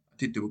did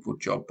do a good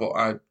job, but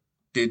I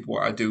did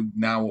what I do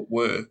now at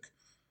work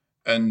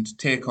and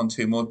take on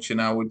too much,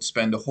 and I would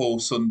spend a whole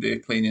Sunday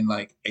cleaning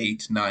like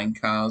 8, 9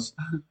 cars,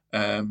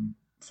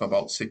 for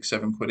about 6,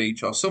 7 quid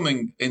each or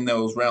something in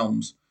those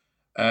realms.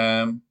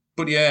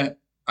 But yeah,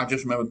 I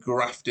just remember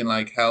grafting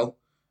like hell,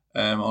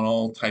 on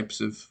all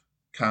types of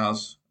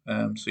cars.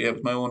 So yeah, it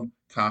was my own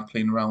car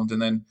clean around,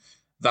 and then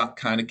that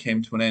kind of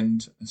came to an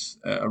end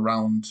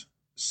around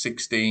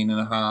 16 and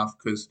a half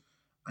because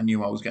I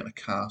knew I was getting a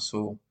car.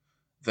 So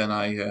then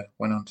I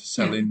went on to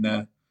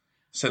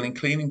selling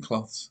cleaning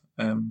cloths.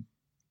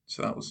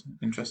 So that was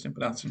interesting,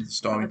 but that's another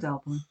story.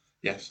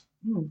 Yes.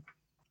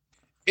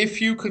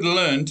 If you could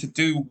learn to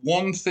do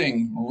one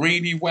thing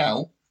really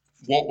well,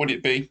 what would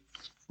it be?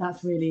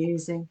 That's really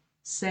easy.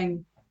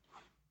 Sing.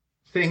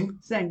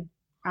 Sing?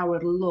 I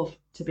would love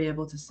to be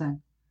able to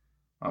sing.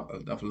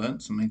 I've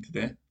learnt something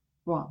today.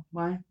 What?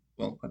 Why?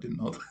 Well, I didn't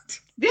know that.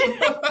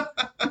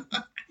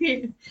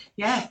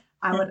 Yeah,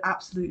 I would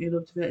absolutely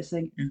love to be able to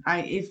sing. Yeah.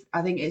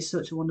 I think it's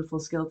such a wonderful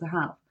skill to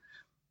have.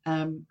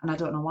 And I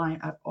don't know why.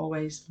 I've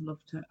always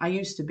loved to. I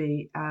used to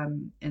be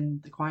in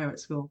the choir at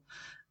school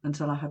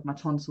until I had my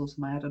tonsils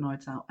and my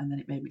adenoids out, and then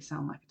it made me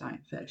sound like a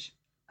dying fish.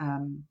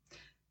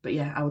 But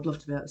yeah, I would love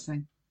to be able to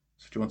sing.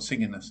 So do you want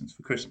singing lessons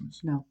for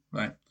Christmas? No.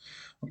 Right.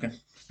 Okay.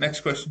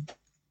 Next question.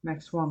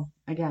 Next one.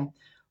 Again.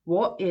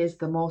 What is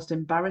the most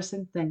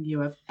embarrassing thing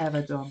you have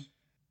ever done?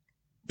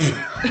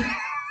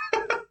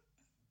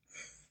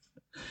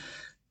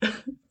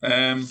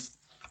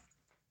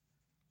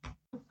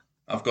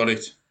 I've got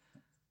it.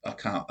 I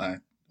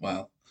can't.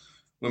 Well,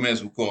 we may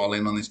as well go all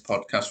in on this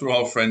podcast. We're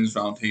all friends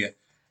around here.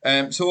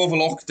 So over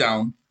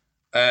lockdown,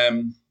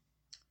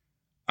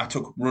 I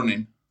took up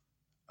running,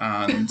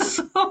 and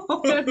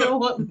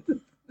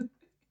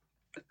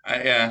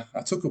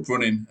I took up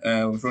running.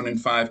 I was running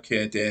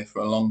 5K a day for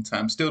a long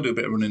time. Still do a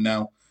bit of running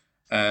now.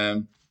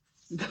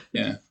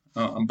 Yeah,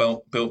 I'm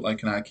built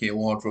like an IKEA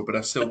wardrobe, but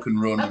I still can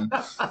run.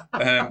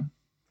 And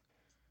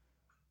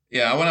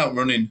yeah, I went out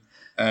running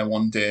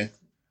one day,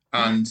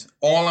 and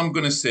all I'm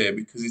going to say,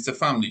 because it's a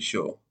family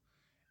show,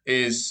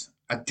 is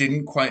I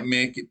didn't quite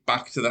make it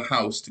back to the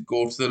house to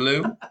go to the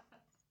loo.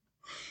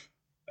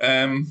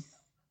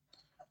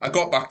 I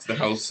got back to the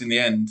house in the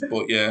end,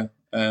 but yeah,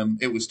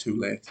 it was too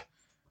late.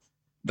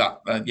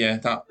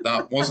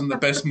 That wasn't the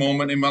best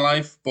moment in my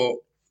life, but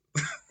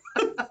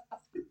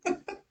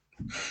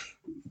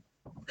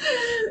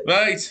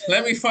right.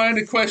 Let me find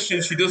a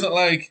question she doesn't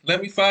like.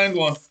 Let me find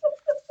one.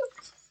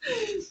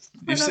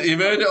 You've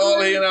heard it all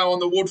here now on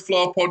the Wood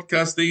Floor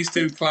podcast. These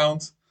two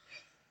clowns.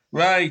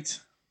 Right.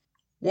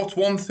 What's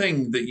one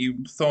thing that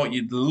you thought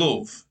you'd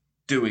love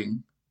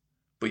doing,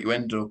 but you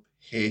ended up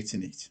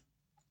hating it?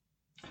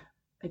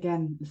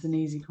 Again, it's an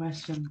easy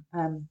question.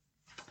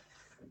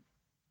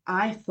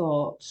 I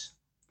thought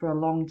for a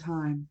long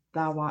time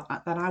that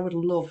I would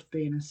love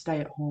being a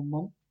stay-at-home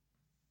mum.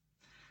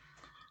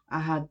 I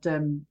had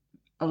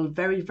a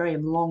very, very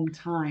long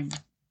time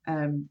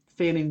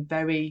feeling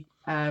very,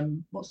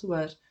 what's the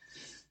word?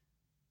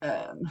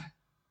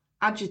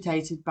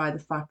 Agitated by the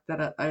fact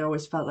that I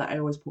always felt that I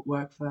always put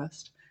work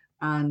first,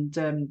 and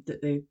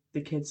that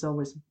the kids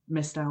always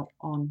missed out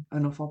on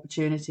enough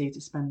opportunity to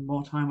spend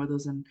more time with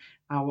us. And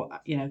I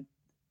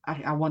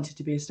wanted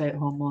to be a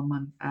stay-at-home mum,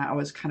 and I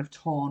was kind of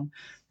torn.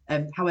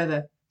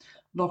 However,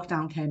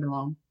 lockdown came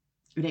along,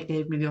 and it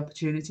gave me the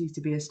opportunity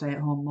to be a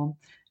stay-at-home mum,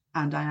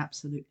 and I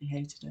absolutely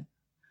hated it.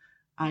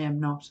 I am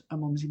not a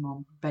mumsy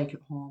mum. Bake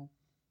at home,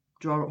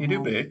 draw at home. You do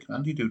bake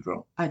and you do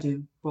draw. I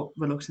do, but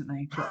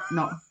reluctantly, but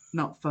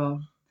not for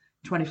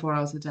 24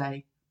 hours a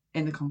day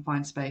in the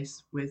confined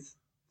space with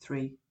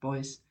 3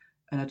 boys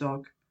and a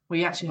dog. Well,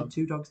 you actually had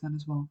 2 dogs then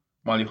as well.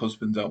 While your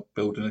husband's out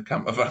building a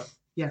camper van.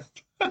 Yeah,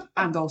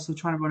 and also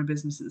trying to run a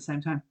business at the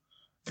same time.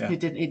 Yeah. It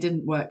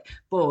didn't work,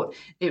 but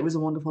it was a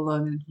wonderful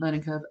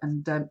learning curve,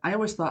 and I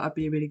always thought I'd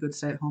be a really good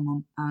stay-at-home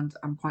mum, and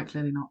I'm quite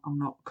clearly not. I'm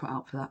not cut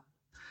out for that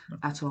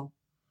at all.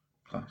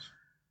 Class.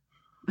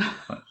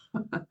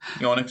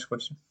 Your next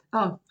question.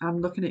 Oh, I'm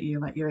looking at you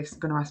like you're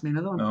going to ask me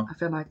another one. No. I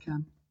feel like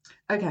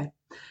okay.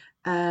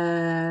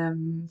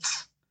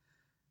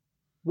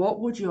 What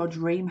would your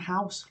dream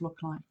house look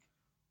like?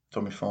 It's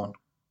on my phone.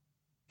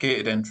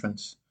 Gated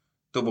entrance,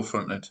 double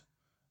fronted,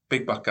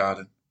 big back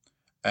garden,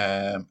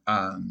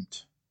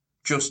 and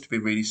just to be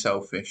really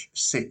selfish,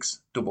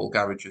 6 double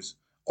garages,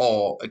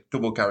 or a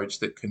double garage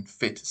that can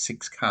fit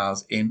 6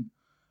 cars in.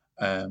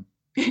 You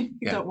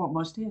don't want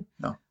much, do you?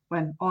 No.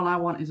 When all I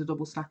want is a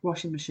double stack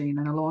washing machine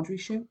and a laundry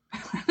chute.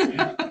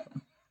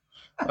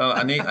 Well,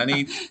 I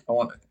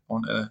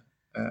want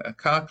a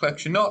car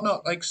collection, not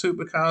like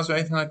supercars or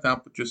anything like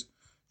that, but just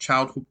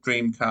childhood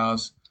dream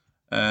cars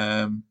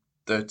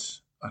that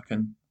I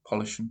can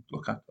polish and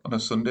look at on a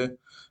Sunday.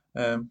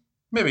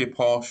 Maybe a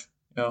Porsche,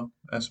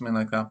 something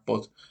like that.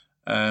 But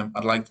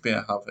I'd like to be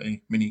able to have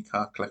a mini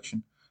car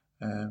collection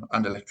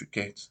and electric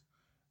gates.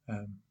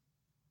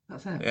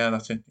 That's it. Yeah,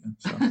 that's it. Yeah.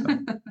 So,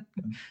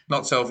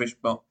 not selfish,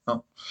 but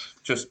no,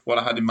 just what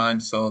I had in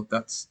mind. So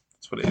that's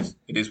what it is.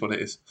 It is what it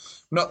is.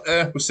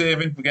 We're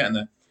saving. We're getting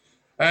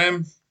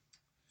there.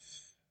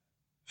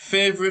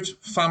 Favorite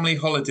family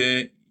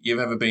holiday you've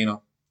ever been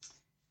on?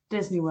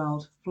 Disney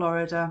World,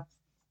 Florida,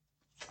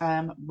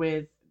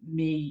 with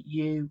me,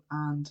 you,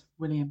 and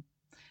William.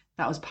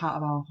 That was part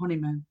of our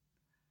honeymoon.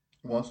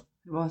 It was.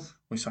 It was.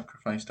 We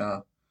sacrificed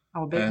our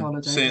big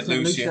holiday. St.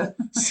 Lucia.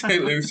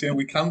 St. Lucia.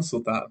 We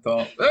cancelled that. I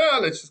thought,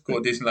 let's just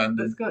go to Disneyland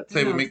and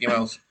play with Mickey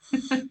Mouse,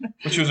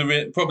 which was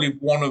probably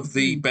one of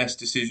the best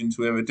decisions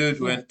we ever did.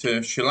 We went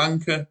to Sri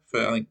Lanka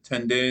for I think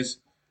 10 days,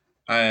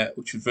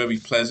 which was very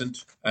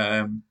pleasant.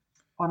 On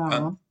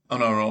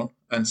our own,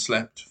 and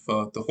slept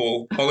for the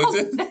whole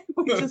holiday.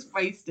 We just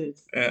wasted.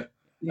 Yeah.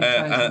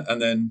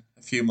 And then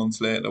a few months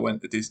later, I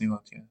went to Disney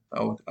World. Yeah,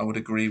 I would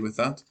agree with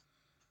that.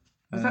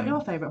 Was that your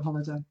favourite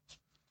holiday?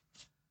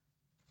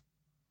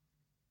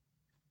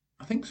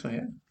 I think so.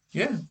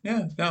 Yeah.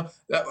 No,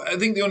 I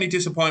think the only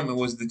disappointment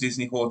was the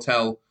Disney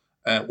hotel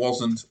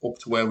wasn't up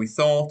to where we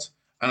thought,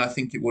 and I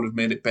think it would have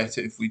made it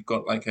better if we'd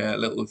got like a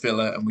little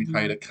villa and we'd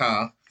hired a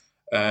car.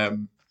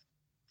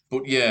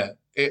 But yeah,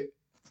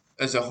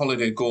 as a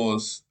holiday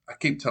goes, I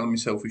keep telling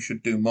myself we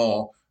should do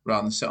more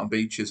rather than sit on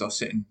beaches or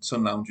sit in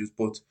sun lounges.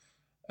 But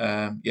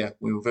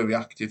we were very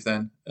active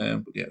then.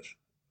 But yeah,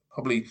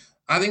 probably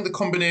I think the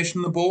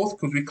combination of both,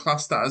 because we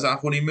classed that as our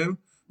honeymoon.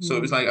 So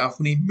it was like our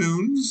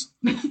honeymoons.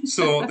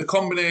 So the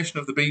combination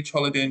of the beach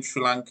holiday in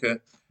Sri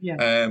Lanka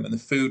and the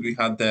food we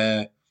had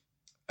there,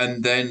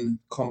 and then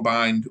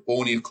combined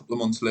only a couple of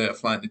months later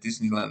flying to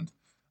Disneyland,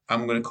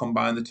 I'm going to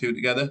combine the two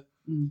together.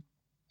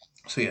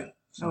 So yeah.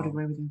 I would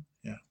agree with you.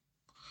 Yeah.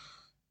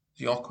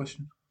 Your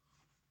question?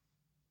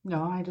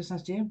 No, I just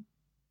asked you.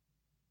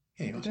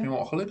 Yeah, you asked me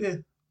what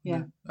holiday.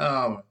 Yeah.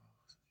 Oh,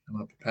 I'm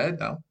not prepared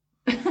now.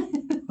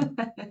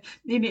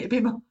 You need to be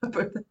more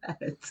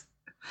prepared.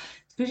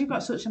 Because you've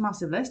got such a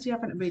massive list, you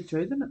haven't read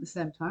through them at the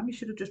same time. You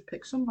should have just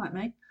picked some like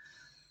me.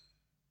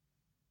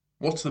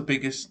 What's the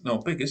biggest? No,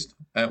 biggest.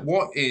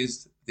 What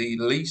is the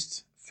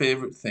least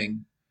favourite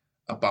thing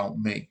about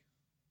me?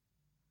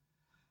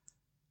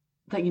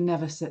 That you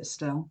never sit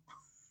still.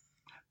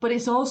 But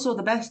it's also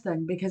the best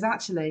thing because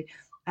actually,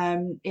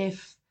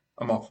 if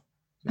I'm off.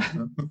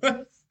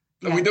 Are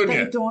yeah, we done that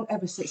yet? you don't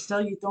ever sit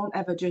still. You don't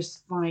ever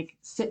just like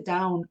sit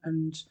down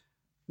and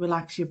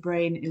relax. Your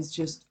brain is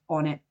just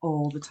on it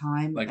all the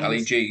time. Like and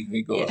Ali G,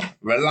 he goes,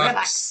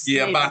 relax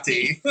your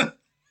body.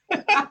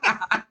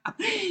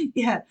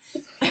 Yeah.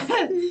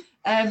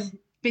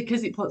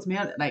 Because it puts me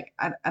on like,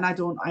 and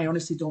I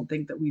honestly don't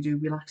think that we do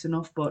relax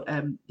enough. But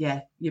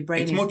your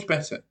brain It's is much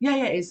better.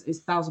 Yeah, it's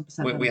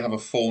 1,000%. We have a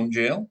phone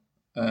jail.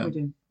 We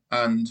do.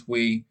 And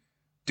we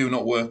do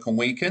not work on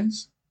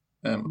weekends.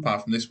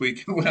 Apart from this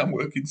weekend where I'm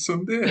working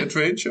Sunday at a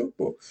trade show.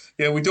 But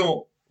yeah, we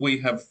don't. We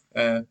have,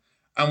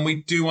 and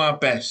we do our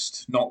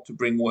best not to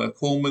bring work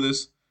home with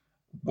us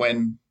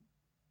when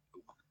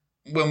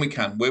we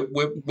can.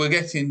 We're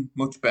getting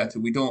much better.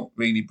 We don't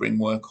really bring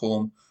work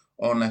home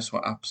unless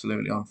we're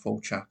absolutely on full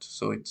chat.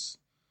 So it's,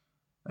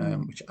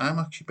 which I'm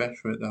actually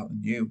better at that than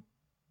you.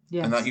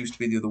 Yes. And that used to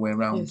be the other way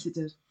around. Yes, it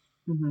did.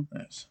 Mm-hmm.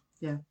 Yes.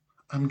 Yeah.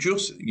 I'm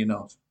just,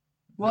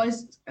 What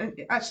is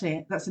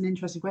actually? That's an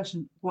interesting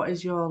question. What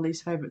is your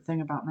least favourite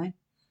thing about me?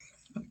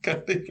 I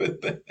can't leave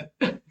it there.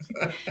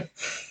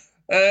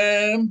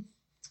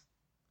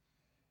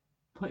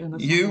 Put you on the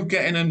You spot.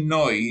 getting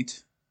annoyed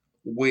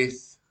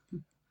with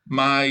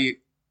my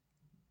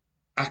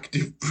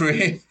active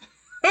brain.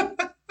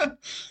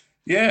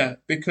 Yeah,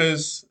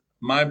 because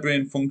my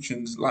brain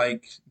functions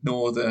like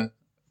no other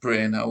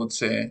brain, I would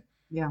say.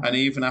 Yeah. And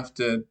even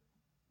after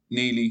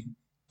nearly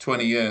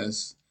 20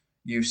 years,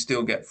 you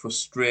still get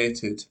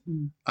frustrated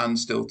and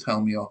still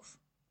tell me off.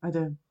 I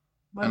do.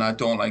 Well, And I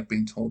don't like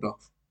being told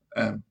off.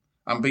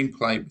 I'm being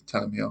polite with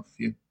telling me off,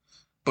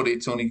 but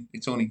it's only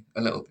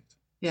a little bit.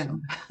 yeah.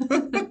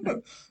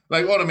 So.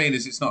 Like what I mean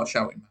is, it's not a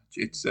shouting match.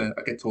 It's I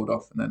get told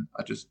off, and then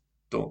I just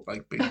don't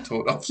like being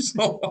told off.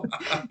 So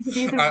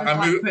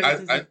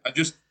I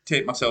just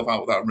take myself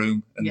out of that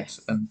room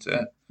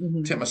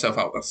and take myself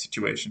out of that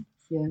situation.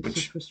 Yeah, it's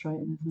just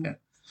frustrating, isn't it?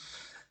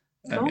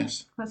 Yeah. So,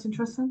 Yes. that's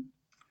interesting.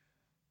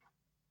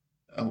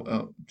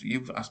 Oh,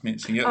 you've asked me.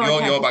 So you're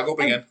Okay. back up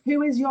again.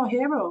 Who is your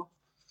hero?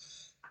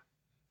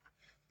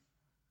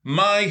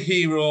 My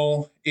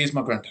hero is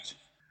my granddad,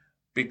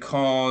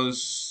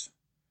 because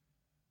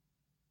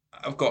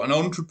I've got an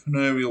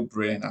entrepreneurial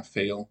brain, I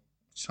feel.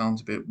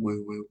 Sounds a bit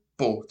woo-woo,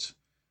 but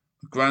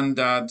my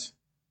granddad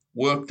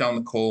worked down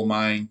the coal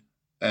mine,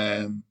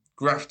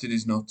 grafted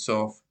his nuts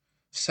off,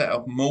 set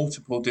up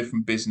multiple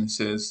different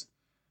businesses,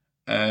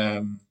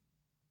 and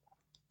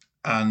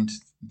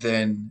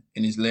then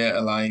in his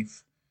later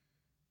life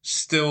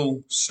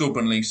still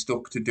stubbornly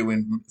stuck to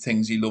doing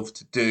things he loved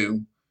to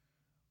do,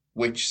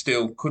 which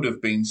still could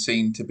have been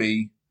seen to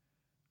be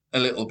a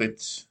little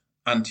bit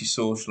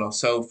antisocial or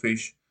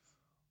selfish.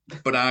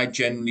 But I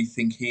genuinely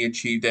think he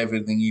achieved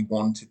everything he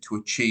wanted to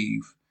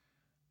achieve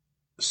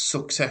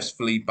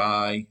successfully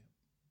by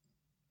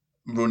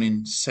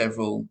running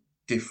several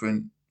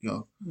different,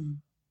 Mm.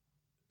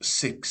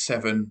 6,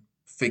 7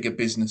 figure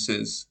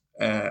businesses,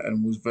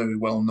 and was very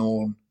well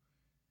known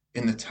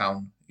in the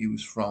town he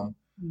was from.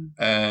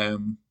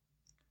 Mm.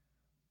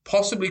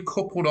 Possibly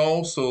coupled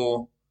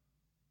also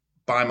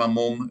by my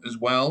mum as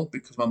well,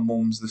 because my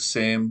mum's the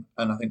same,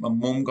 and I think my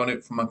mum got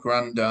it from my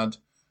granddad,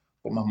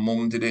 but my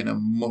mum did it in a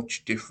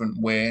much different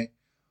way.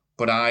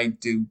 But I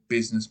do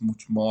business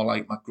much more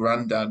like my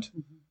granddad,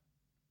 Mhm.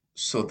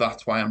 so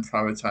that's why I'm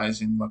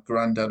prioritising my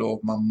granddad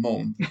over my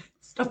mum.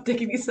 Stop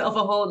digging yourself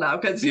a hole now,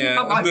 because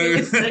Yeah, I might be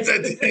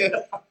listening.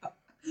 yeah.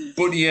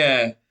 But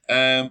yeah,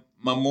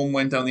 my mum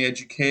went down the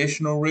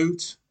educational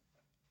route,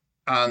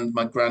 and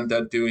my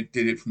granddad did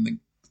it from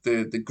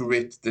the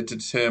grit, the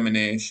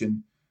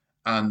determination,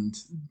 and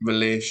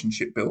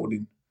relationship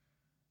building.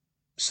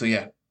 So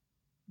yeah,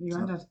 Your so,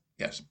 granddad.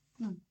 yes.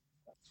 Hmm.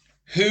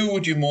 Who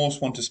would you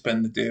most want to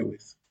spend the day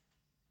with?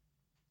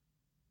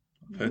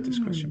 I've heard this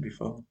question Mm.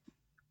 before.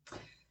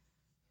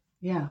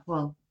 Yeah,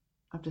 well,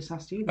 I've just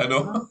asked you I that as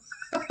well. know.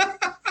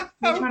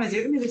 What are you trying to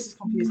do to me? This is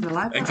confusing the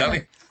life out of me.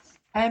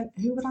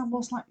 Exactly. Who would I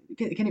most like?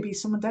 Can it be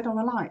someone dead or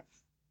alive?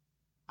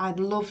 I'd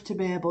love to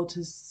be able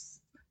to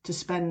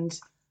spend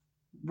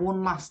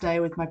one last day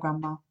with my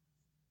grandma.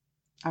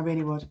 I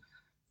really would.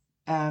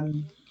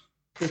 Um,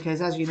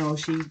 because as you know,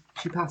 she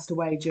passed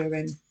away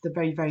during the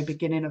very, very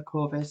beginning of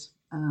COVID.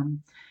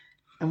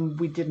 And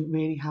we didn't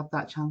really have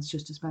that chance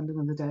just to spend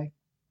another day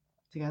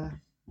together.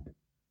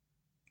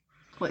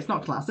 Well, it's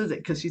not class, is it?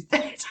 Because she's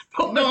dead.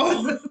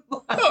 No,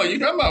 no, your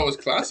grandma was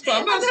class, but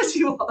I'm I not. know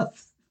she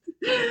was.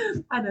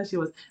 I know she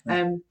was.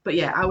 But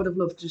yeah, I would have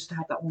loved just to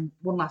have that one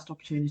last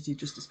opportunity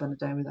just to spend a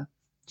day with her.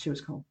 She was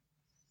cool.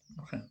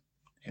 Okay,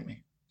 hit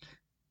me.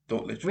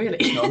 Don't literally.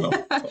 Really? No,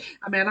 no.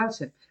 I mean, allowed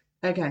to.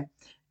 Okay.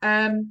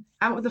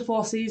 Out of the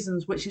four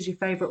seasons, which is your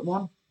favourite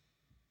one?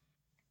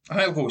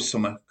 I'll go with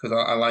summer because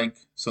I like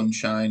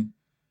sunshine.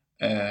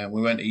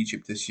 We went to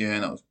Egypt this year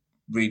and that was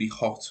really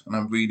hot, and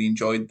I really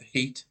enjoyed the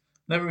heat.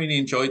 Never really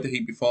enjoyed the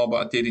heat before,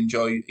 but I did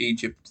enjoy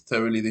Egypt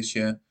thoroughly this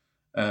year.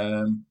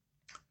 Um,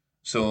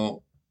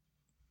 so,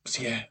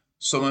 so yeah,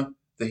 summer,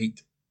 the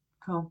heat.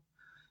 Cool.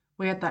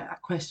 We had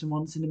that question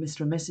once in the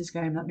Mr. and Mrs.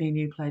 game that me and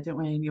you played, didn't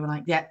we? And you were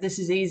like, yeah, this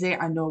is easy.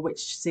 I know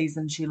which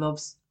season she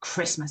loves.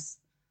 Christmas.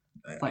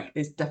 It's like,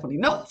 it's definitely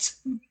not.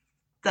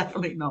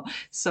 Definitely not.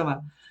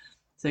 Summer.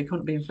 So it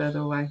couldn't be further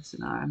away. So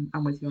no,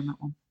 I'm with you on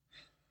that one.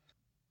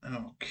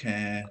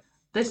 Okay,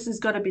 This has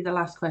got to be the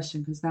last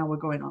question because now we're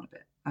going on a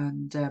bit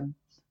and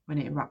we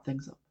need to wrap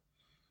things up.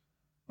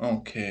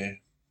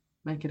 okay,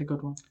 Make it a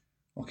good one.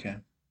 okay.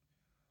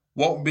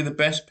 What would be the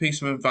best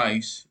piece of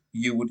advice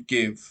you would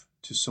give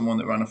to someone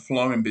that ran a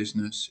flooring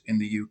business in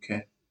the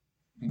UK?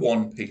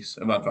 One piece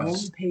of advice.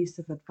 One piece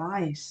of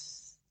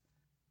advice.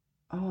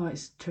 Oh,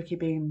 it's tricky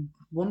being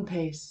one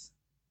piece.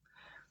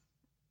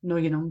 Know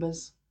your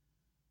numbers.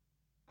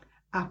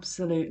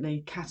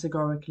 Absolutely,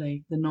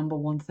 categorically, the number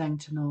one thing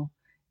to know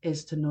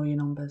is to know your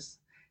numbers.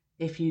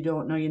 If you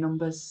don't know your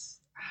numbers,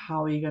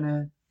 how are you going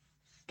to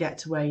get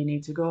to where you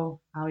need to go?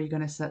 How are you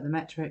going to set the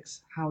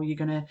metrics? How are you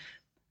going to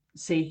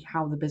see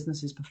how the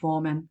business is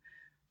performing?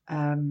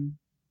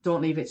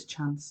 Don't leave it to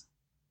chance.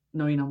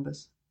 Know your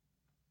numbers.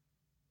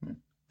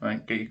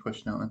 Right, get your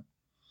question out then.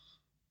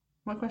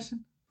 What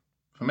question?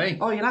 For me?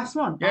 Oh, your last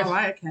one. Yes. All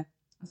right. Okay. I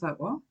was like,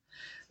 what?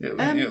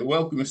 Yeah,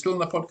 welcome. We're still on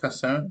the podcast,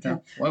 Sarah. Okay. Yeah,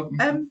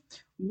 welcome.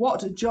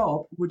 What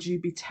job would you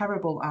be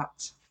terrible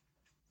at?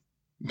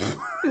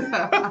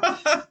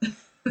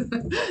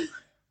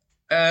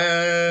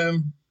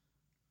 Um,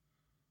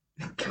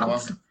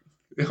 Counselling.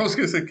 I was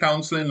going to say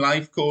counselling,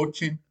 life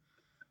coaching.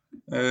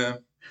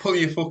 Pull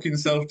your fucking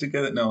self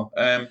together. No,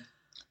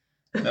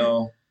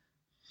 no.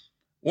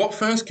 What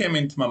first came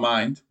into my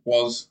mind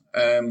was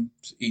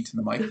just eating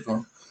the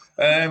microphone.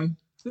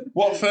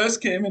 What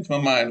first came into my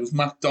mind was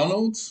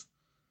McDonald's,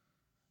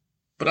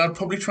 but I'd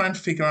probably try and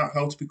figure out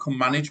how to become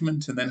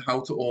management and then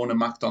how to own a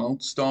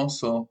McDonald's store.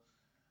 So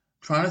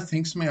trying to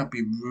think something I'd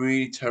be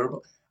really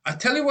terrible. I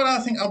tell you what I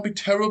think I'll be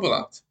terrible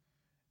at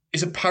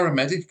is a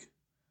paramedic.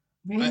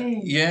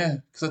 Really? Yeah,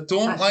 because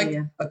Actually,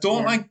 yeah. I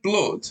don't Yeah. like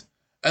blood.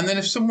 And then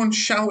if someone's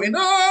shouting,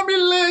 "Oh, my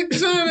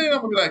legs!" hurting,"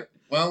 I'll be like,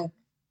 "Well,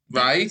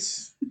 right,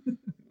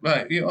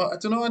 right." You know, I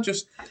don't know.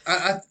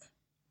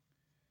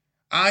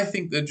 I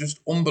think they're just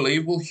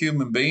unbelievable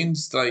human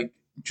beings. Like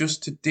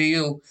just to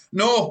deal.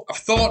 No, I've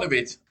thought of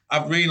it.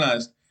 I've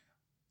realised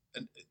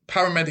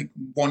paramedic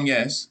one,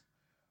 yes,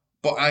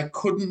 but I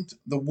couldn't.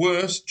 The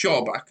worst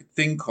job I could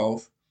think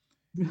of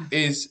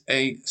is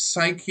a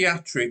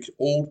psychiatric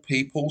old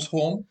people's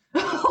home.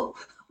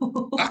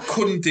 I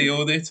couldn't deal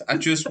with it. I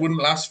just wouldn't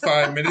last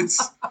 5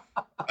 minutes.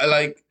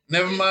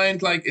 Never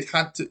mind, it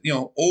had to,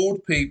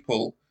 old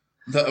people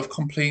that have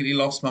completely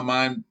lost my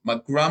mind. My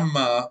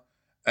grandma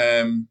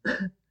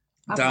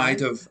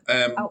died of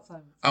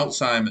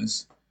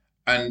Alzheimer's,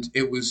 and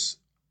it was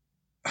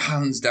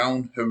hands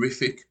down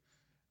horrific.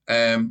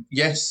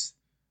 Yes,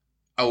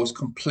 I was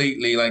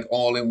completely like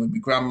all in with my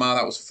grandma.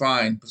 That was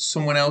fine, but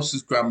someone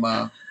else's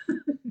grandma,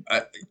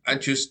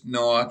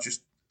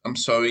 I'm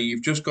sorry.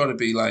 You've just got to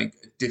be like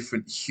a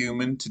different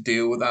human to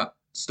deal with that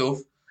stuff,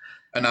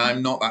 and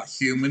I'm not that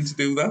human to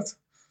do that.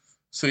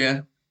 So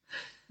yeah,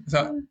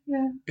 yeah.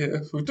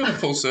 We've done a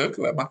full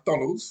circle at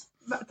McDonald's.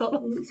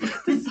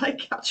 The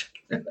psychiatric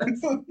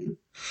nurse.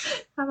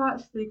 I'm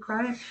actually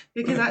crying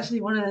because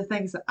actually one of the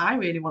things that I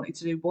really wanted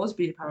to do was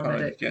be a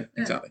paramedic. Yeah,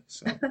 exactly.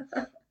 So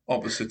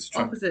opposites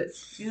attract.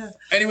 Opposites, yeah.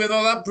 Anyway,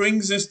 though, that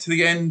brings us to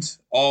the end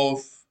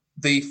of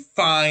the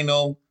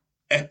final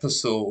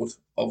episode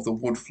of the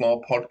Wood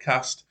Floor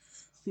podcast.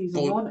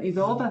 Season 1 is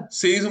over.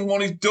 Season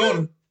 1 is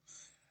done.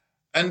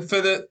 And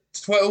for the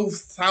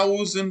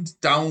 12,000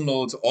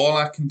 downloads, all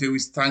I can do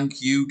is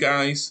thank you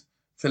guys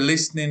for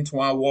listening to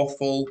our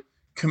waffle,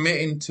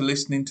 committing to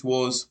listening to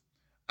us,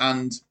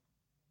 and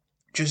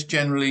just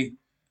generally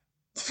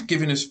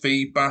giving us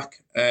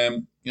feedback.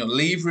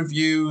 Leave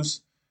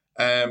reviews.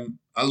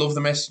 I love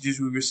the messages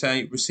we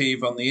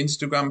receive on the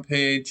Instagram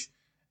page.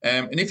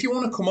 And if you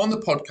want to come on the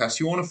podcast,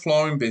 you want a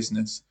flooring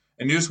business,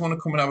 and you just want to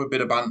come and have a bit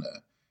of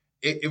banter,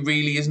 it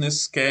really isn't as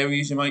scary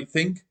as you might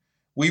think.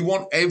 We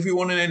want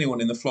everyone and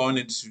anyone in the flooring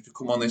industry to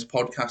come on this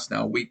podcast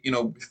now.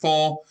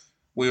 Before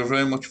we were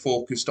very much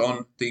focused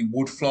on the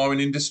wood flooring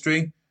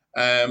industry,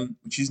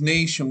 which is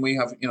niche, and we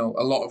have,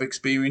 a lot of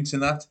experience in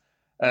that.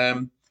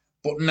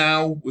 But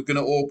now we're going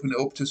to open it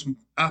up to some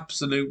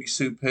absolutely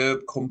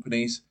superb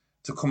companies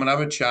to come and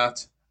have a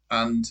chat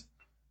and,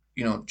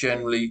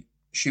 generally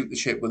shoot the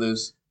shit with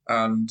us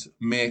and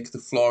make the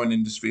flooring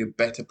industry a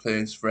better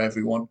place for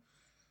everyone.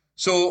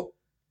 So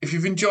if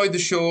you've enjoyed the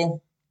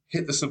show,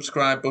 hit the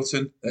subscribe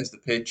button. There's the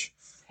pitch.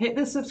 Hit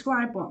the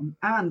subscribe button.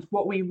 And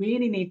what we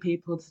really need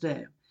people to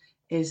do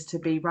is to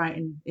be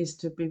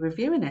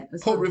reviewing it.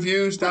 Put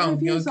reviews down.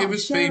 Give us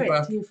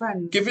feedback. To your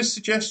friends. Give us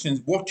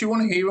suggestions. What do you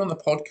want to hear on the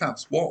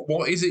podcast?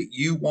 What is it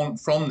you want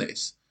from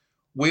this?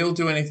 We'll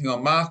do anything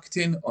on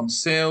marketing, on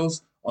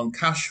sales, on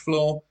cash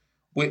flow.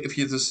 If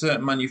there's a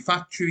certain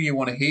manufacturer you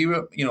want to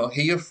hear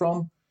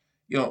from,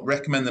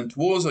 recommend them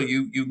to us, or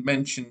you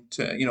mentioned,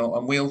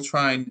 and we'll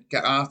try and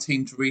get our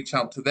team to reach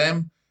out to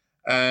them.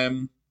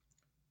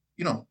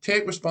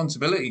 Take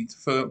responsibility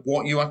for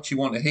what you actually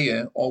want to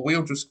hear, or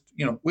we'll just,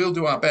 we'll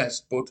do our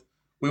best, but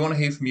we want to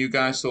hear from you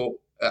guys. So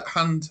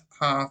hand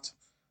heart,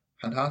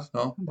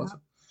 no, what's it?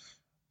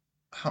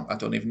 I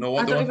don't even know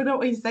what. I don't even know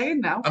what he's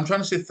saying now. I'm trying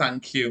to say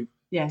thank you.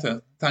 Yeah.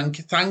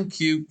 Thank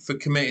you for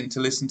committing to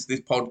listen to this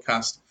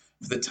podcast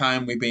for the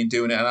time we've been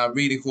doing it, and I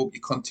really hope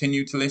you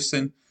continue to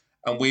listen.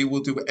 And we will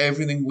do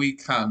everything we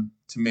can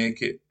to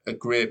make it a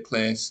great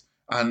place,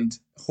 and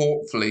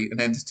hopefully an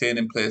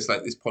entertaining place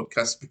like this podcast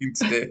has been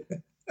today.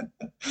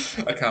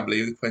 I can't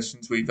believe the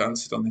questions we've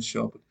answered on this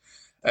show. But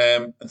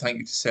and thank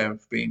you to Sarah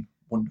for being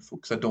wonderful,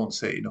 because I don't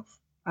say it enough.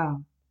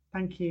 Oh,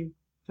 thank you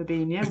for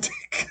being you.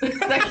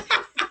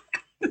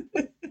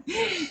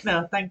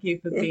 No, thank you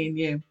for being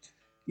you.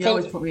 You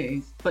always put me at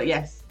ease. But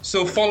yes.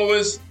 So follow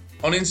us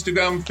on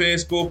Instagram,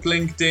 Facebook,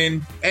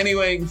 LinkedIn,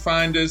 anywhere you can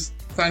find us.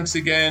 Thanks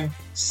again.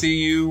 See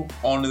you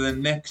on the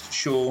next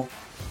show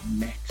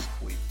next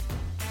week.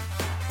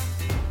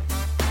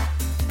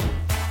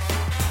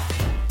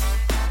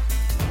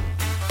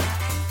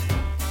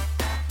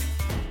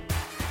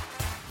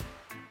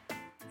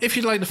 If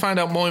you'd like to find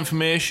out more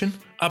information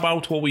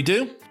about what we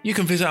do, you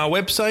can visit our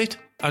website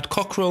at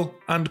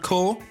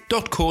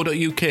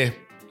cockerellandco.co.uk.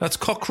 That's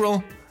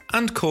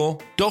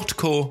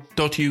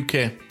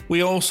cockerellandco.co.uk.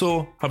 We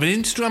also have an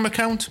Instagram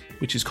account,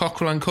 which is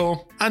Cockerel &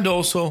 Co, and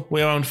also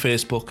we are on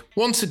Facebook.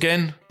 Once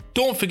again,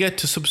 don't forget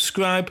to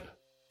subscribe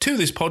to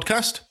this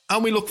podcast,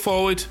 and we look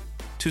forward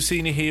to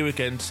seeing you here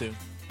again soon.